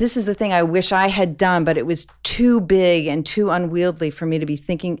 and that this is the thing I wish I had done, but it was too big and too unwieldy for me to be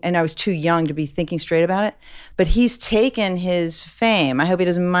thinking, and I was too young to be thinking straight about it. But he's taken his fame. I hope he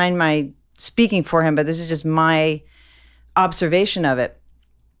doesn't mind my speaking for him, but this is just my observation of it.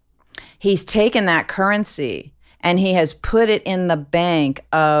 He's taken that currency and he has put it in the bank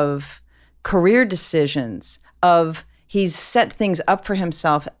of career decisions, he's set things up for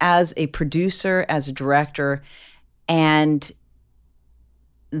himself as a producer, as a director, and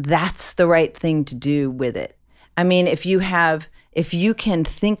that's the right thing to do with it. I mean, if you have if you can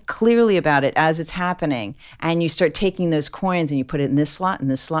think clearly about it as it's happening, and you start taking those coins and you put it in this slot, and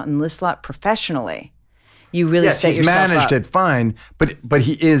this slot, and this slot professionally, you really set yourself up. He's managed it fine, but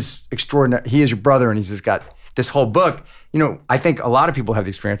he is extraordinary. He is your brother, and he's just got this whole book. I think a lot of people have the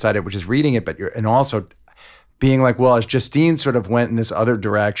experience I did, which is reading it, and also being like, well, as Justine sort of went in this other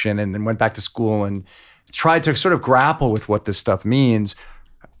direction and then went back to school and tried to sort of grapple with what this stuff means,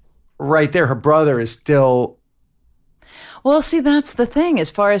 right there, her brother is still... Well, see, that's the thing. As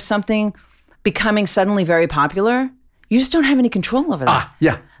far as something becoming suddenly very popular, you just don't have any control over that.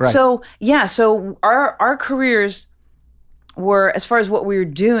 Yeah, right. So our careers were, as far as what we were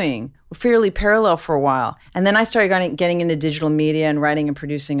doing, were fairly parallel for a while. And then I started getting into digital media and writing and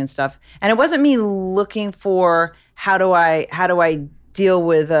producing and stuff. And it wasn't me looking for how do I deal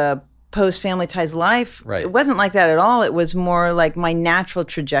with a post-Family Ties life. Right. It wasn't like that at all. It was more like my natural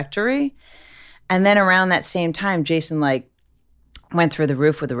trajectory. And then around that same time, Jason went through the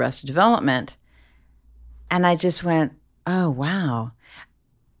roof with Arrested Development. And I just went, oh, wow.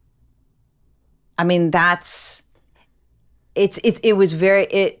 I mean, to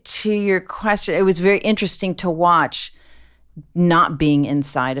your question, it was very interesting to watch not being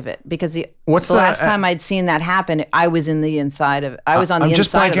inside of it, because the last time I'd seen that happen, I was in the inside of it. I was on the inside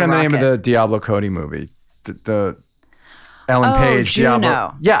of the rocket. I'm just blanking on the name of the Diablo Cody movie, the Ellen Page Juno.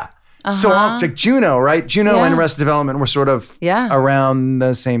 Diablo. Yeah. So like Juno, right? Juno and Arrested Development were sort of around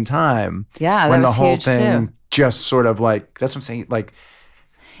the same time. Yeah, when that was the whole huge thing too. Just sort of like, that's what I'm saying. Like,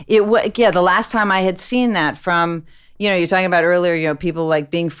 the last time I had seen that from, you're talking about earlier, people like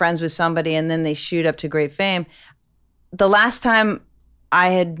being friends with somebody and then they shoot up to great fame. The last time I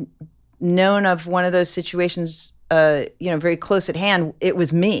had known of one of those situations, very close at hand, it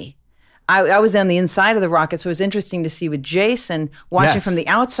was me. I was on the inside of the rocket, so it was interesting to see with Jason watching from the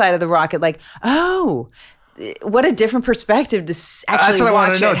outside of the rocket, like, oh, what a different perspective to actually watch. That's what I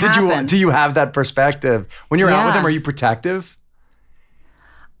want to know. Do you have that perspective when you're out with them? Are you protective?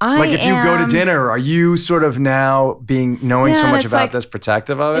 If you go to dinner, are you sort of now knowing so much about this,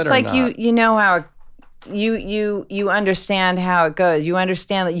 protective of it? It's like not? You know how you understand how it goes. You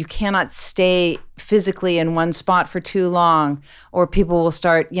understand that you cannot stay physically in one spot for too long, or people will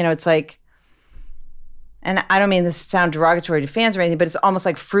start. It's like. And I don't mean this to sound derogatory to fans or anything, but it's almost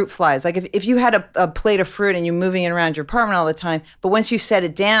like fruit flies. Like if you had a plate of fruit and you're moving it around your apartment all the time, but once you set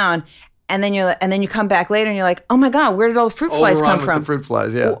it down, and then you come back later and you're like, oh my God, where did all the fruit flies come from? The fruit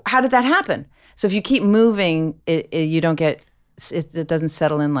flies, yeah. Well, how did that happen? So if you keep moving, you don't get. It doesn't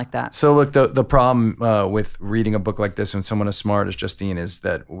settle in like that. So look, the problem with reading a book like this when someone as smart as Justine is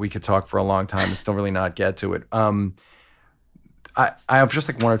that we could talk for a long time and still really not get to it. I have just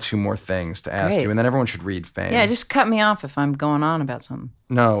like one or two more things to ask you, and then everyone should read Fame. Yeah, just cut me off if I'm going on about something.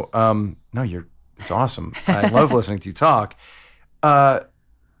 No, it's awesome. I love listening to you talk. How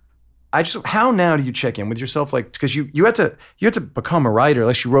now do you check in with yourself? Like, because you had to become a writer,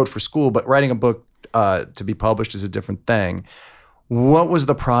 unless you wrote for school, but writing a book to be published is a different thing. What was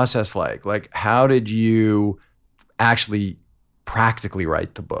the process like? Like, how did you actually practically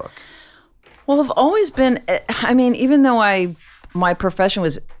write the book? Well, I've always been. I mean, even though my profession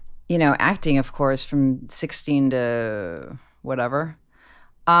was, acting, of course, from 16 to whatever.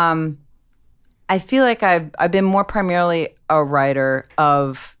 I feel like I've been more primarily a writer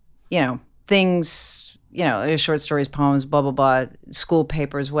of, things, short stories, poems, blah, blah, blah, school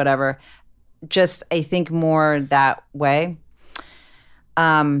papers, whatever. Just, I think more that way.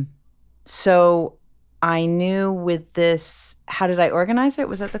 So I knew with this, how did I organize it?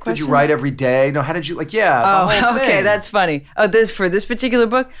 Was that the question? Did you write every day? No, how did you, the whole thing. Okay, that's funny. Oh, for this particular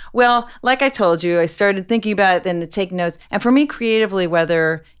book? Well, like I told you, I started thinking about it then to take notes. And for me, creatively,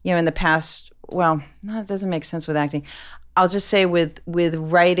 whether, in the past, no, it doesn't make sense with acting. I'll just say with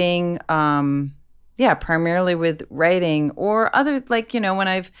writing, primarily with writing or other, when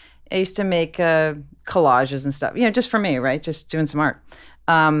I used to make collages and stuff, just for me, right? Just doing some art.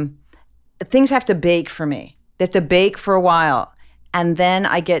 Things have to bake for me. They have to bake for a while. And then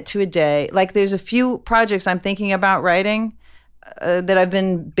I get to a day, there's a few projects I'm thinking about writing that I've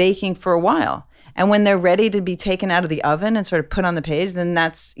been baking for a while. And when they're ready to be taken out of the oven and sort of put on the page, then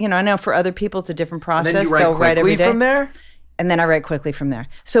that's, I know for other people it's a different process. And then you write quickly from there? And then I write quickly from there.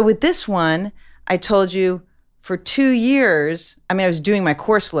 So with this one, I told you, for 2 years, I was doing my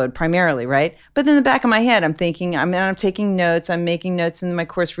course load primarily, right? But in the back of my head, I'm thinking, I'm taking notes. I'm making notes in my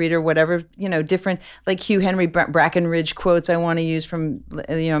course reader, whatever, different, like Hugh Henry Brackenridge quotes I want to use from,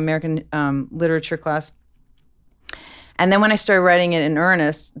 American literature class. And then when I started writing it in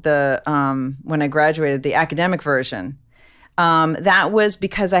earnest, when I graduated, the academic version, that was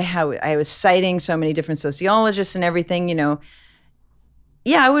because I was citing so many different sociologists and everything,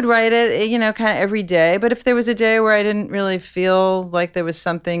 Yeah, I would write it, kind of every day. But if there was a day where I didn't really feel like there was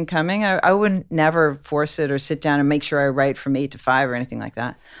something coming, I would never force it or sit down and make sure I write from 8 to 5 or anything like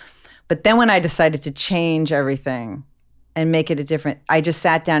that. But then when I decided to change everything and make it I just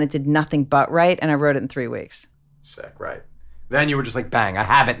sat down and did nothing but write, and I wrote it in 3 weeks. Sick, right. Then you were just like, bang, I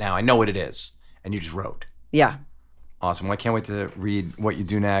have it now. I know what it is. And you just wrote. Yeah. Awesome. Well, I can't wait to read what you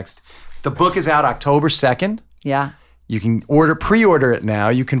do next. The book is out October 2nd. Yeah. You can pre-order it now.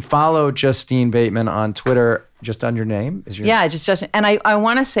 You can follow Justine Bateman on Twitter, just on your name. Yeah, just Justine. And I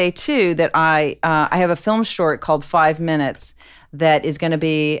want to say too that I have a film short called 5 Minutes that is going to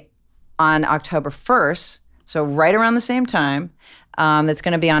be on October 1st, so right around the same time. That's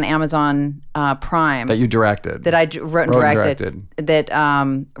going to be on Amazon Prime. That you directed. That I wrote and directed. That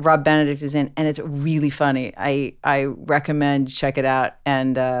Rob Benedict is in, and it's really funny. I recommend you check it out,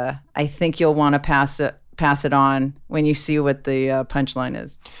 and I think you'll want to pass it on when you see what the punchline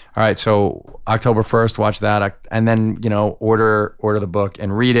is. All right, so October 1st, watch that, and then order the book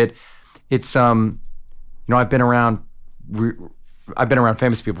and read it. It's I've been around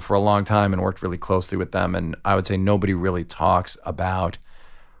famous people for a long time and worked really closely with them, and I would say nobody really talks about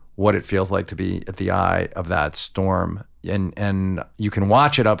what it feels like to be at the eye of that storm. And you can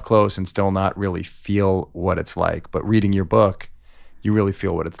watch it up close and still not really feel what it's like, but reading your book, you really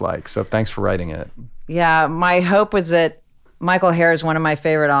feel what it's like. So thanks for writing it. Yeah, my hope was that Michael Herr is one of my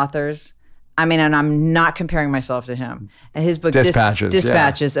favorite authors. I mean, and I'm not comparing myself to him. And his book,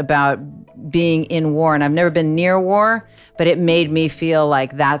 Dispatches, about being in war. And I've never been near war, but it made me feel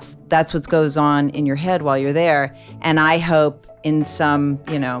like that's what goes on in your head while you're there. And I hope in some,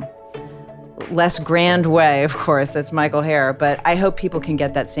 less grand way, of course, that's Michael Herr, but I hope people can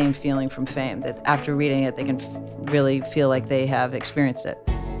get that same feeling from Fame, that after reading it, they can really feel like they have experienced it.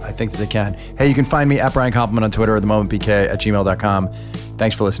 I think that they can. Hey, you can find me at Brian Koppelman on Twitter or themomentbk@gmail.com.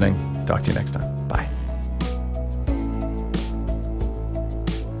 Thanks for listening. Talk to you next time. Bye.